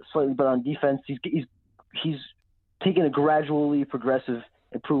slightly better on defense. He's taken a gradually progressive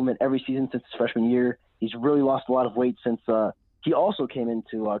improvement every season since his freshman year. He's really lost a lot of weight since he also came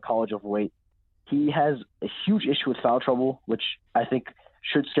into college overweight. He has a huge issue with foul trouble, which I think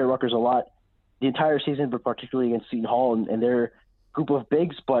should scare Rutgers a lot the entire season, but particularly against Seton Hall and their group of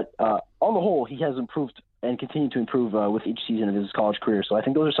bigs. But on the whole, he has improved and continued to improve with each season of his college career. So I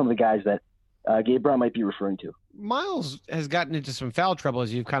think those are some of the guys that Gabe Brown might be referring to. Miles has gotten into some foul trouble,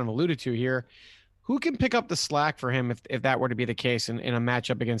 as you've kind of alluded to here. Who can pick up the slack for him if that were to be the case in a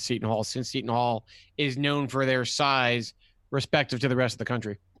matchup against Seton Hall, since Seton Hall is known for their size respective to the rest of the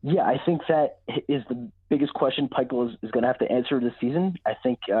country? Yeah, I think that is the biggest question Pikiell is going to have to answer this season. I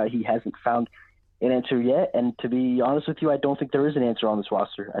think he hasn't found an answer yet. And to be honest with you, I don't think there is an answer on this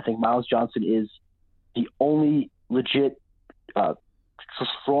roster. I think Miles Johnson is the only legit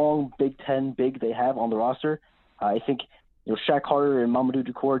strong Big Ten big they have on the roster. I think Shaq Carter and Mamadou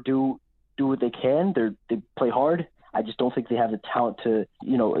Ducour do what they can. They play hard. I just don't think they have the talent to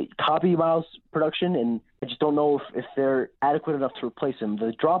copy Miles' production, and I just don't know if they're adequate enough to replace him.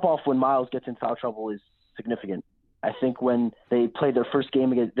 The drop off when Miles gets in foul trouble is significant. I think when they played their first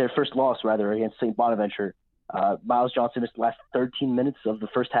loss against St. Bonaventure, Miles Johnson missed the last 13 minutes of the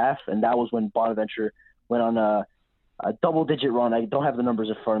first half, and that was when Bonaventure went on a double-digit run. I don't have the numbers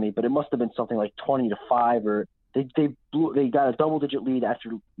in front of me, but it must have been something like 20-5, or they got a double-digit lead after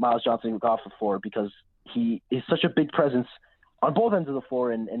Miles Johnson got off the floor because he is such a big presence on both ends of the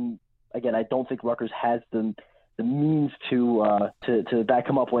floor. And again, I don't think Rutgers has the means to back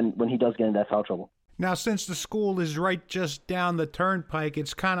him up when he does get in that foul trouble. Now, since the school is right just down the turnpike,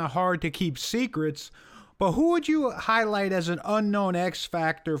 it's kind of hard to keep secrets. But who would you highlight as an unknown X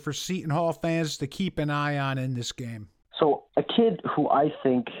factor for Seton Hall fans to keep an eye on in this game? So a kid who I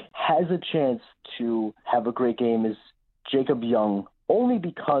think has a chance to have a great game is Jacob Young, only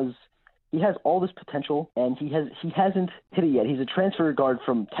because he has all this potential and he hasn't hit it yet. He's a transfer guard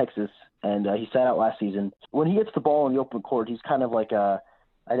from Texas, and he sat out last season. When he gets the ball in the open court, he's kind of like I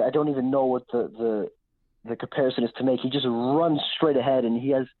don't even know what the comparison is to make. He just runs straight ahead, and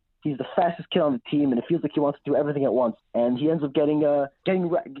he's the fastest kid on the team, and it feels like he wants to do everything at once. And he ends up getting I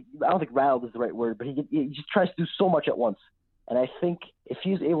don't think rattled is the right word, but he just tries to do so much at once. And I think if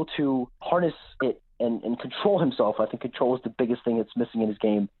he's able to harness it and control himself, I think control is the biggest thing that's missing in his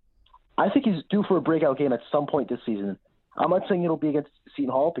game. I think he's due for a breakout game at some point this season. I'm not saying it'll be against Seton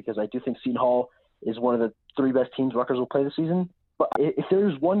Hall, because I do think Seton Hall is one of the three best teams Rutgers will play this season. But if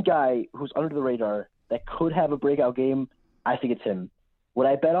there's one guy who's under the radar that could have a breakout game, I think it's him. Would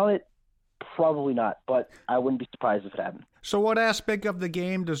I bet on it? Probably not, but I wouldn't be surprised if it happened. So what aspect of the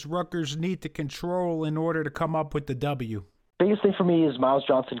game does Rutgers need to control in order to come up with the W? Biggest thing for me is Miles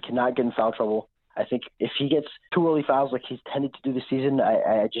Johnson cannot get in foul trouble. I think if he gets too early fouls like he's tended to do this season,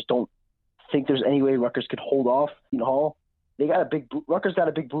 I just don't think there's any way Rutgers could hold off Seton Hall. Rutgers got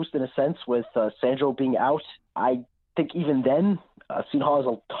a big boost in a sense with Sandro being out. I think even then, Seton Hall has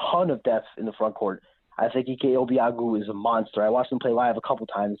a ton of depth in the front court. I think Ike Obiagu is a monster. I watched him play live a couple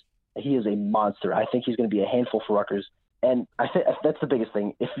times. He is a monster. I think he's going to be a handful for Rutgers. And I think that's the biggest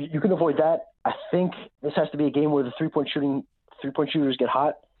thing. If you can avoid that, I think this has to be a game where the three-point shooters get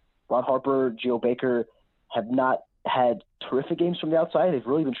hot. Ron Harper, Geo Baker have not had terrific games from the outside. They've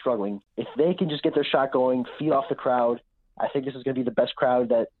really been struggling. If they can just get their shot going, feed off the crowd, I think this is going to be the best crowd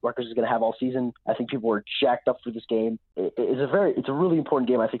that Rutgers is going to have all season. I think people are jacked up for this game. It's a really important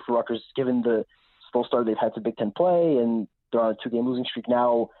game, I think, for Rutgers, given the slow start they've had to Big Ten play, and they're on a 2-game losing streak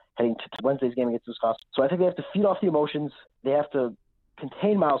now, heading to Wednesday's game against Wisconsin. So I think they have to feed off the emotions. They have to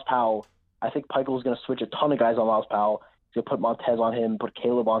contain Miles Powell. I think Pikiell is going to switch a ton of guys on Miles Powell. He's going to put Montez on him, put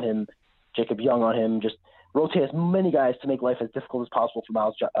Caleb on him, Jacob Young on him, just rotate as many guys to make life as difficult as possible for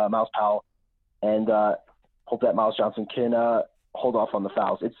Miles Powell, and hope that Miles Johnson can hold off on the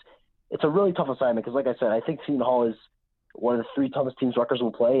fouls. It's a really tough assignment because, like I said, I think Seton Hall is one of the three toughest teams Rutgers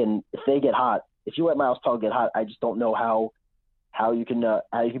will play, and if they get hot, if you let Miles Powell get hot, I just don't know how you can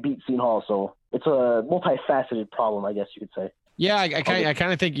beat Seton Hall. So it's a multifaceted problem, I guess you could say. Yeah, I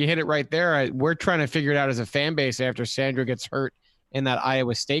kind of think you hit it right there. We're trying to figure it out as a fan base after Sandro gets hurt in that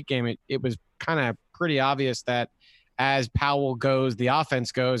Iowa State game. It was kind of pretty obvious that as Powell goes, the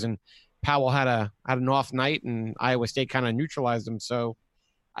offense goes, and Powell had an off night, and Iowa State kind of neutralized him. So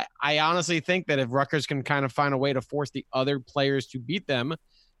I honestly think that if Rutgers can kind of find a way to force the other players to beat them,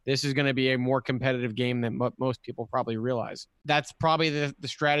 this is going to be a more competitive game than what most people probably realize. That's probably the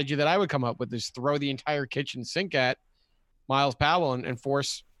strategy that I would come up with, is throw the entire kitchen sink at Miles Powell and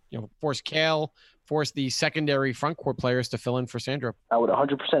force Cale, force the secondary front court players to fill in for Sandro. I would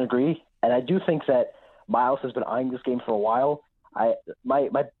 100% agree. And I do think that Miles has been eyeing this game for a while.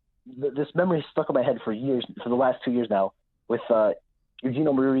 This memory stuck in my head for years, for the last 2 years now, with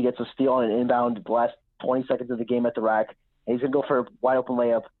Eugenio Maruri gets a steal on an inbound at the last 20 seconds of the game at the rack, and he's going to go for a wide open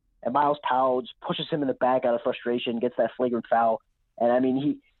layup, and Miles Powell just pushes him in the back out of frustration, gets that flagrant foul, and I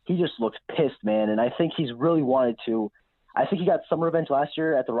mean, he just looks pissed, man, and I think he's really wanted to. I think he got some revenge last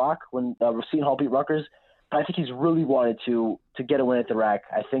year at the Rock when Seton Hall beat Rutgers, but I think he's really wanted to get a win at the rack.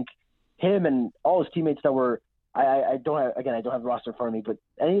 I think him and all his teammates that were, I don't have the roster in front of me, but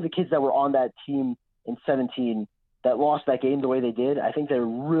any of the kids that were on that team in 17 that lost that game the way they did, I think they're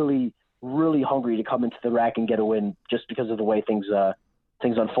really, really hungry to come into the rack and get a win just because of the way things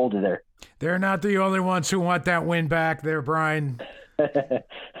unfolded there. They're not the only ones who want that win back there, Brian. The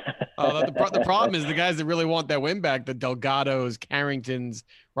problem is the guys that really want that win back, the Delgados, Carringtons,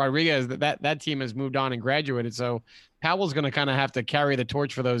 Rodriguez, that team has moved on and graduated. So Powell's going to kind of have to carry the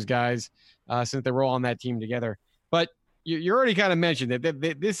torch for those guys since they were all on that team together. But you already kind of mentioned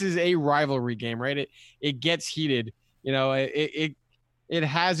that this is a rivalry game, right? It gets heated. You know, it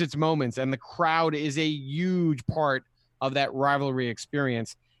has its moments, and the crowd is a huge part of that rivalry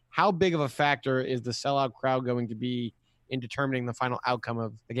experience. How big of a factor is the sellout crowd going to be in determining the final outcome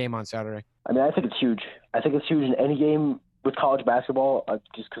of the game on Saturday? I mean, I think it's huge. I think it's huge in any game with college basketball,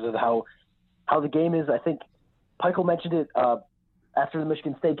 just because of how the game is. I think Pikel mentioned it after the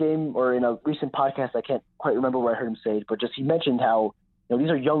Michigan State game, or in a recent podcast. I can't quite remember where I heard him say it, but just he mentioned how, you know,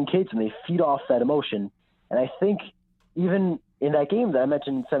 these are young kids and they feed off that emotion. And I think even in that game that I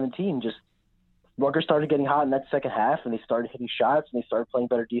mentioned in 17, just Rutgers started getting hot in that second half, and they started hitting shots, and they started playing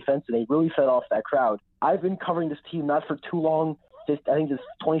better defense, and they really fed off that crowd. I've been covering this team not for too long. I think this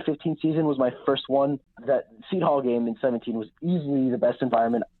 2015 season was my first one. That Seton Hall game in 17 was easily the best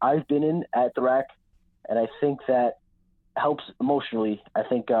environment I've been in at the rack, and I think that helps emotionally. I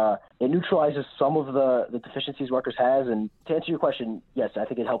think it neutralizes some of the deficiencies Rutgers has, and to answer your question, yes, I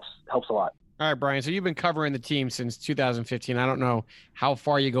think it helps a lot. All right, Brian, so you've been covering the team since 2015. I don't know how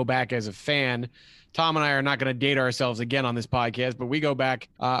far you go back as a fan. Tom and I are not going to date ourselves again on this podcast, but we go back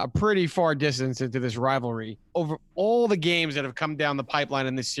a pretty far distance into this rivalry. Over all the games that have come down the pipeline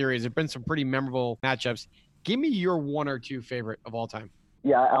in this series, there have been some pretty memorable matchups. Give me your one or two favorite of all time.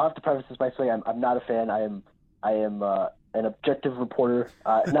 Yeah, I'll have to preface this by saying I'm not a fan. I am an objective reporter.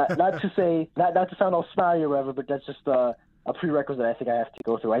 Not to sound all snotty or whatever, but that's just a prerequisite I think I have to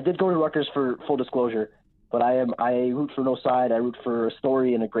go through. I did go to Rutgers for full disclosure, but I root for no side. I root for a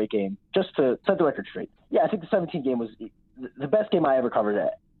story and a great game, just to set the record straight. Yeah, I think the 17 game was the best game I ever covered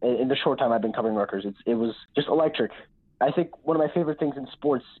in the short time I've been covering Rutgers. It was just electric. I think one of my favorite things in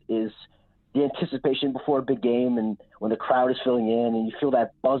sports is the anticipation before a big game, and when the crowd is filling in and you feel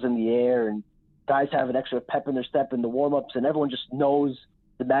that buzz in the air and guys have an extra pep in their step in the warm-ups and everyone just knows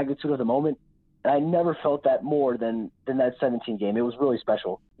the magnitude of the moment. And I never felt that more than that 17 game. It was really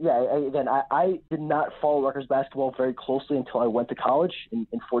special. Yeah, I did not follow Rutgers basketball very closely until I went to college in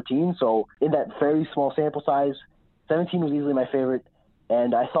 14. So in that very small sample size, 17 was easily my favorite.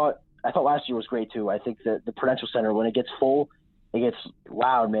 And I thought last year was great too. I think that the Prudential Center, when it gets full, it gets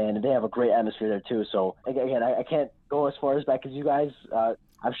loud, man. And they have a great atmosphere there too. So again, I can't go as far as back as you guys.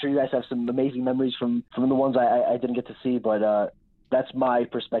 I'm sure you guys have some amazing memories from the ones I didn't get to see, but that's my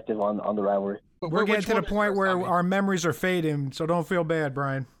perspective on the rivalry. We're getting to the point where our memories are fading, so don't feel bad,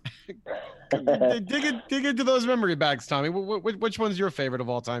 Brian. dig into those memory bags, Tommy. Which one's your favorite of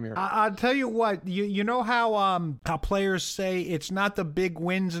all time here? I'll tell you what. You know how players say it's not the big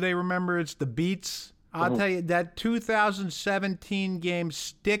wins they remember, it's the beats? I'll tell you, that 2017 game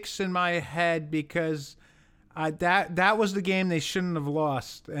sticks in my head because that was the game they shouldn't have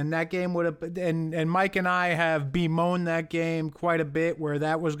lost, and that game would have. And Mike and I have bemoaned that game quite a bit, where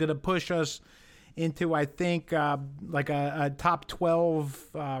that was going to push us into, I think, like a top 12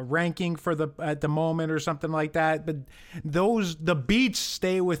 ranking at the moment or something like that. But the beats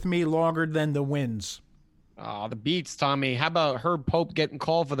stay with me longer than the wins. Oh, the beats, Tommy. How about Herb Pope getting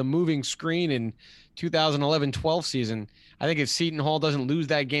called for the moving screen in 2011-12 season? I think if Seton Hall doesn't lose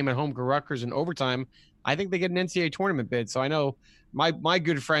that game at home to Rutgers in overtime, I think they get an NCAA tournament bid. So I know my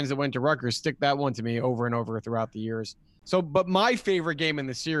good friends that went to Rutgers stick that one to me over and over throughout the years. So, but my favorite game in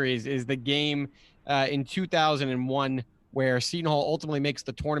the series is the game in 2001 where Seton Hall ultimately makes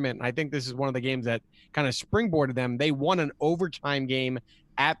the tournament. And I think this is one of the games that kind of springboarded them. They won an overtime game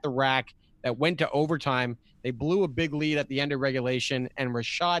at the rack that went to overtime. They blew a big lead at the end of regulation, and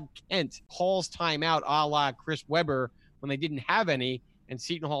Rashad Kent calls timeout a la Chris Webber when they didn't have any, and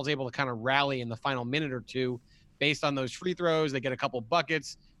Seton Hall is able to kind of rally in the final minute or two based on those free throws. They get a couple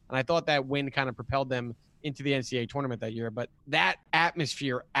buckets, and I thought that win kind of propelled them into the NCAA tournament that year. But that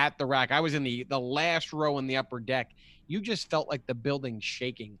atmosphere at the rack, I was in the last row in the upper deck. You just felt like the building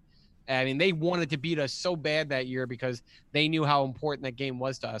shaking. I mean, they wanted to beat us so bad that year because they knew how important that game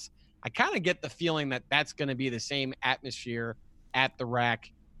was to us. I kind of get the feeling that that's going to be the same atmosphere at the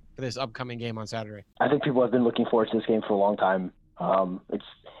rack for this upcoming game on Saturday. I think people have been looking forward to this game for a long time.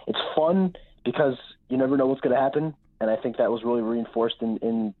 It's fun because you never know what's going to happen. And I think that was really reinforced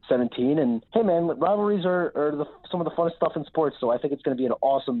in 17. And, hey, man, rivalries are some of the funnest stuff in sports, so I think it's going to be an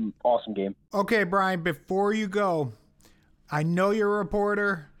awesome, awesome game. Okay, Brian, before you go, I know you're a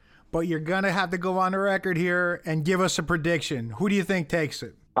reporter, but you're going to have to go on the record here and give us a prediction. Who do you think takes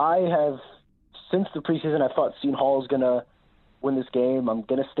it? I have, since the preseason, I thought Seton Hall is going to win this game. I'm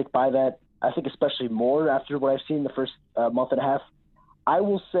going to stick by that. I think especially more after what I've seen the first month and a half. I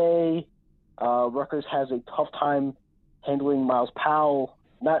will say Rutgers has a tough time handling Miles Powell,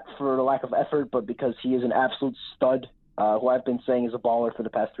 not for the lack of effort, but because he is an absolute stud, who I've been saying is a baller for the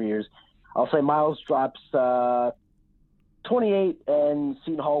past 3 years. I'll say Miles drops 28 and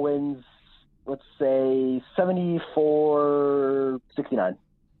Seton Hall wins, let's say 74-69.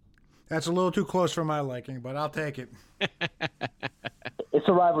 That's a little too close for my liking, but I'll take it. It's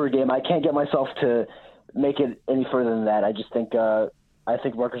a rivalry game. I can't get myself to make it any further than that. I just think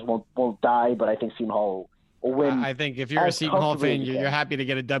Rutgers won't die, but I think Seton Hall will win. I think if you're a Seton Hall fan, you're happy to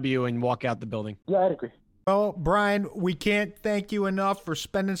get a W and walk out the building. Yeah, I'd agree. Well, Brian, we can't thank you enough for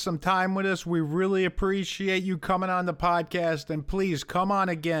spending some time with us. We really appreciate you coming on the podcast, and please come on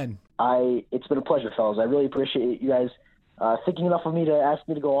again. It's been a pleasure, fellas. I really appreciate you guys thinking enough of me to ask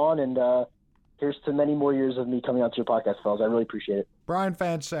me to go on, and here's to many more years of me coming out to your podcast, fellas. I really appreciate it. Brian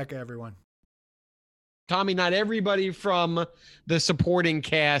Fonseca, everyone. Tommy, not everybody from the supporting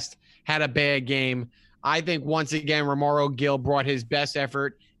cast had a bad game. I think once again, Romaro Gill brought his best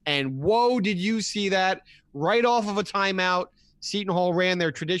effort. And whoa, did you see that? Right off of a timeout, Seton Hall ran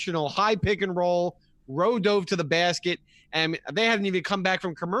their traditional high pick and roll, Rowe dove to the basket, and they hadn't even come back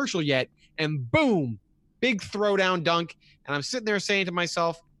from commercial yet. And boom, big throwdown dunk. And I'm sitting there saying to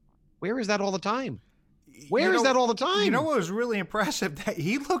myself, where is that all the time? Where is that all the time? You know what was really impressive? That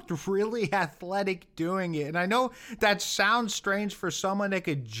he looked really athletic doing it. And I know that sounds strange for someone that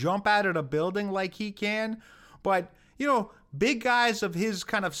could jump out of the building like he can. But, you know, big guys of his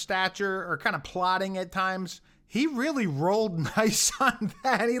kind of stature are kind of plodding at times. He really rolled nice on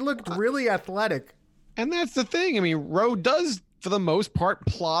that. He looked really athletic. And that's the thing. I mean, Rowe does, for the most part,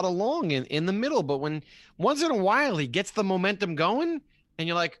 plod along in the middle. But when once in a while he gets the momentum going and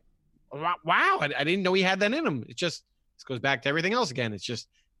you're like, wow, I didn't know he had that in him. It just, this goes back to everything else again. It's just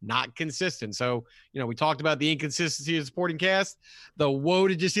not consistent. So, you know, we talked about the inconsistency of the supporting cast. The whoa,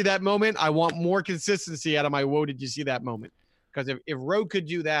 did you see that moment? I want more consistency out of my whoa, did you see that moment? Because if Rowe could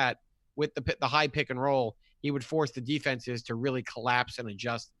do that with the high pick and roll, he would force the defenses to really collapse and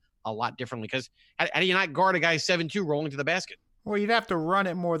adjust a lot differently. Because how do you not guard a guy 7'2" rolling to the basket? Well, you'd have to run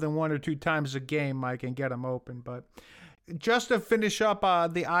it more than 1 or 2 times a game, Mike, and get him open. But just to finish up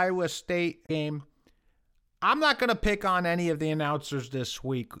the Iowa State game, I'm not going to pick on any of the announcers this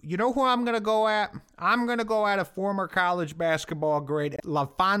week. You know who I'm going to go at? I'm going to go at a former college basketball great,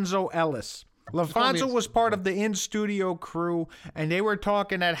 LaFonso Ellis. LaFonso was part of the in-studio crew, and they were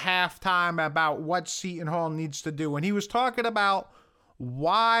talking at halftime about what Seton Hall needs to do. And he was talking about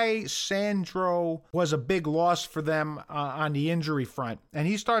why Sandro was a big loss for them on the injury front. And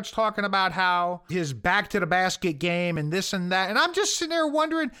he starts talking about how his back-to-the-basket game and this and that. And I'm just sitting there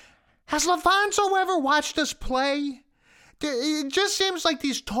wondering, has LaFonso ever watched us play? It just seems like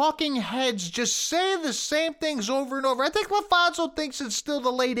these talking heads just say the same things over and over. I think LaFonso thinks it's still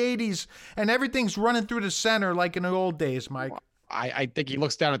the late 80s and everything's running through the center like in the old days, Mike. I think he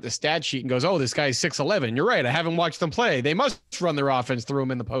looks down at the stat sheet and goes, oh, this guy's 6'11". You're right. I haven't watched them play. They must run their offense through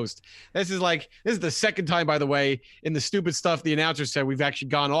him in the post. This is the second time, by the way, in the stupid stuff the announcer said, we've actually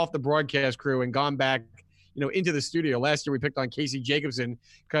gone off the broadcast crew and gone back, into the studio. Last year we picked on Casey Jacobson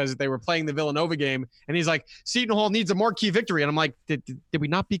because they were playing the Villanova game. And he's like, Seton Hall needs a marquee victory. And I'm like, did we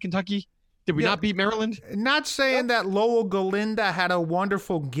not beat Kentucky? Did we not beat Maryland? Not saying that Lowell Galinda had a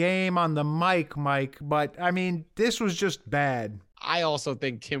wonderful game on the mic, Mike, but I mean, this was just bad. I also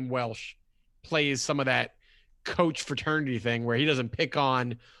think Tim Welsh plays some of that coach fraternity thing where he doesn't pick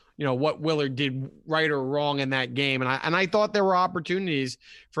on, what Willard did right or wrong in that game. And I thought there were opportunities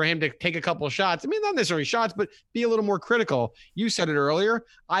for him to take a couple of shots. I mean, not necessarily shots, but be a little more critical. You said it earlier.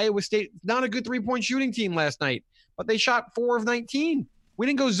 Iowa State, not a good 3-point shooting team last night, but they shot 4 of 19. We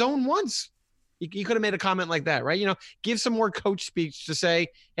didn't go zone once. You could have made a comment like that, right? Give some more coach speech to say,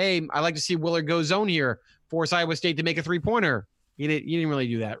 hey, I like to see Willard go zone here, force Iowa State to make a 3-pointer. He didn't really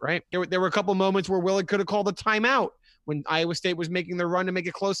do that, right? There were a couple moments where Willard could have called a timeout when Iowa State was making their run to make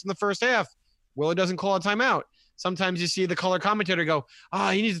it close in the first half. Willard doesn't call a timeout. Sometimes you see the color commentator go,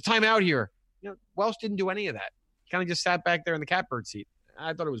 he needs a timeout here. Welsh didn't do any of that. He kind of just sat back there in the catbird seat.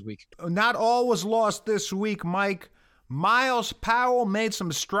 I thought it was weak. Not all was lost this week, Mike. Miles Powell made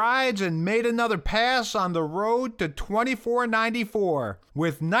some strides and made another pass on the road to 24-94.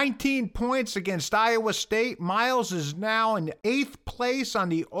 With 19 points against Iowa State, Miles is now in 8th place on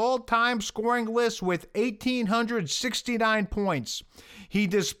the all-time scoring list with 1,869 points. He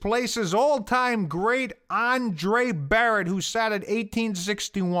displaces all-time great Andre Barrett, who sat at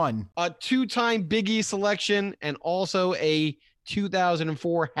 1,861. A two-time Big East selection and also a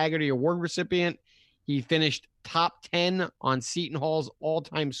 2004 Haggerty Award recipient. He finished top 10 on Seton Hall's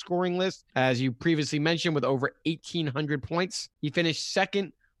all-time scoring list, as you previously mentioned, with over 1,800 points. He finished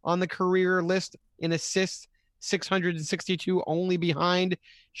second on the career list in assists, 662, only behind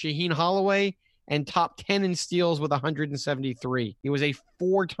Shaheen Holloway, and top 10 in steals with 173. He was a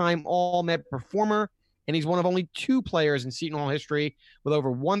 4-time All-Met performer, and he's one of only 2 players in Seton Hall history with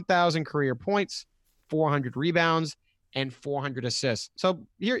over 1,000 career points, 400 rebounds, and 400 assists. So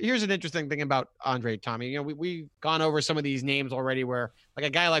here's an interesting thing about Andre, Tommy. We've gone over some of these names already where, like, a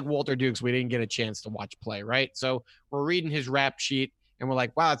guy like Walter Dukes, we didn't get a chance to watch play, right? So we're reading his rap sheet and we're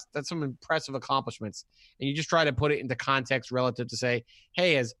like, wow, that's some impressive accomplishments. And you just try to put it into context relative to say,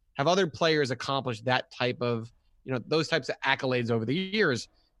 hey, have other players accomplished that type of, those types of accolades over the years?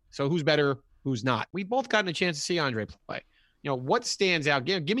 So who's better, who's not? We've both gotten a chance to see Andre play. What stands out?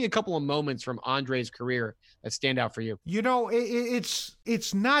 Give me a couple of moments from Andre's career that stand out for you.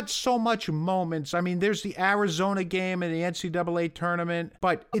 It's not so much moments. I mean, there's the Arizona game in the NCAA tournament,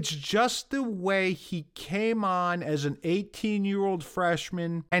 but it's just the way he came on as an 18-year-old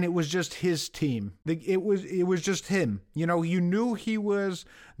freshman, and it was just his team. It was just him. You knew he was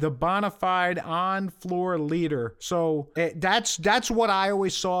the bona fide on-floor leader. So that's what I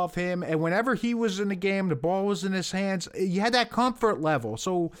always saw of him. And whenever he was in the game, the ball was in his hands, you had that comfort level.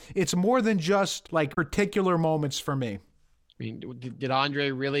 So it's more than just like particular moments for me. I mean, did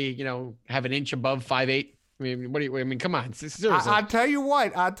Andre really, have an inch above 5'8"? I mean, come on. Seriously. I'll tell you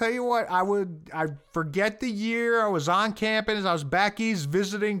what. I forget the year. I was on campus. I was back east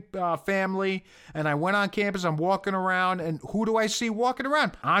visiting family, and I went on campus. I'm walking around, and who do I see walking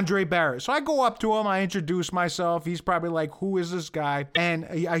around? Andre Barrett. So I go up to him. I introduce myself. He's probably like, who is this guy? And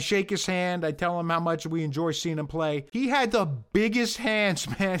I shake his hand. I tell him how much we enjoy seeing him play. He had the biggest hands,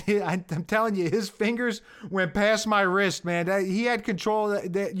 man. I'm telling you, his fingers went past my wrist, man. He had control.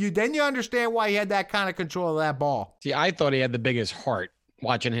 Then you understand why he had that kind of control of that ball. See, I thought he had the biggest heart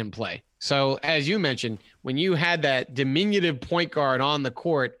watching him play. So as you mentioned, when you had that diminutive point guard on the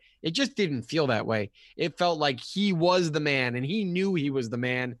court, it just didn't feel that way. It felt like he was the man, and he knew he was the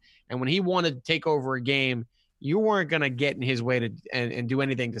man. And when he wanted to take over a game, you weren't going to get in his way to and do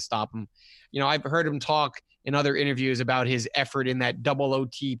anything to stop him. I've heard him talk in other interviews about his effort in that double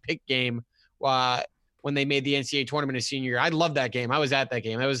OT pick game when they made the NCAA tournament his senior year. I loved that game. I was at that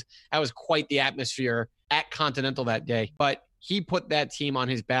game. That was quite the atmosphere at Continental that day. But he put that team on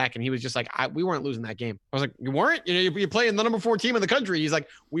his back, and he was just like, we weren't losing that game. I was like, you weren't? You're playing the number 4 team in the country. He's like,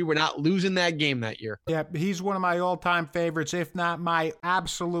 we were not losing that game that year. Yeah, he's one of my all-time favorites, if not my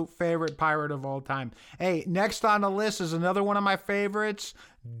absolute favorite Pirate of all time. Hey, next on the list is another one of my favorites,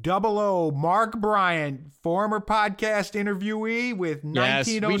 00, Mark Bryant, former podcast interviewee with 1906.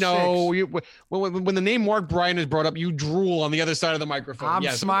 Yes, we know. When the name Mark Bryant is brought up, you drool on the other side of the microphone.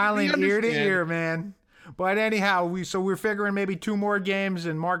 I'm smiling ear to ear, man. But anyhow, we're figuring maybe 2 more games,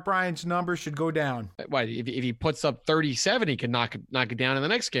 and Mark Bryant's number should go down. What if he puts up 37, he can knock it down in the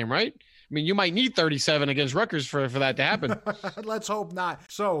next game, right? I mean, you might need 37 against Rutgers for that to happen. Let's hope not.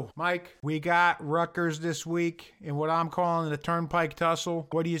 So, Mike, we got Rutgers this week in what I'm calling the Turnpike Tussle.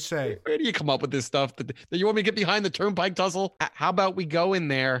 What do you say? Where do you come up with this stuff? That you want me to get behind the Turnpike Tussle? How about we go in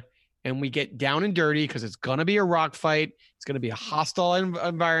there and we get down and dirty, because it's going to be a rock fight. It's going to be a hostile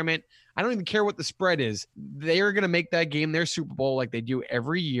environment. I don't even care what the spread is. They are going to make that game their Super Bowl like they do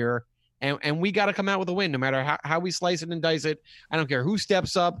every year. And we got to come out with a win, no matter how we slice it and dice it. I don't care who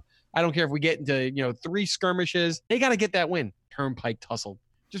steps up. I don't care if we get into 3 skirmishes. They got to get that win. Turnpike Tussle.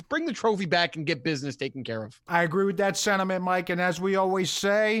 Just bring the trophy back and get business taken care of. I agree with that sentiment, Mike. And as we always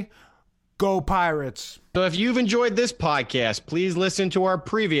say, go Pirates. So if you've enjoyed this podcast, please listen to our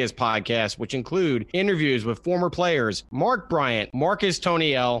previous podcasts, which include interviews with former players Mark Bryant, Marcus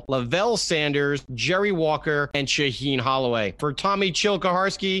Toniel, Lavelle Sanders, Jerry Walker, and Shaheen Holloway. For Tommy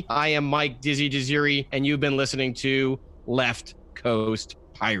Chilkaharsky, I am Mike Dizzy Desiri, and you've been listening to Left Coast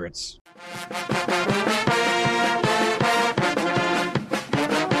Pirates.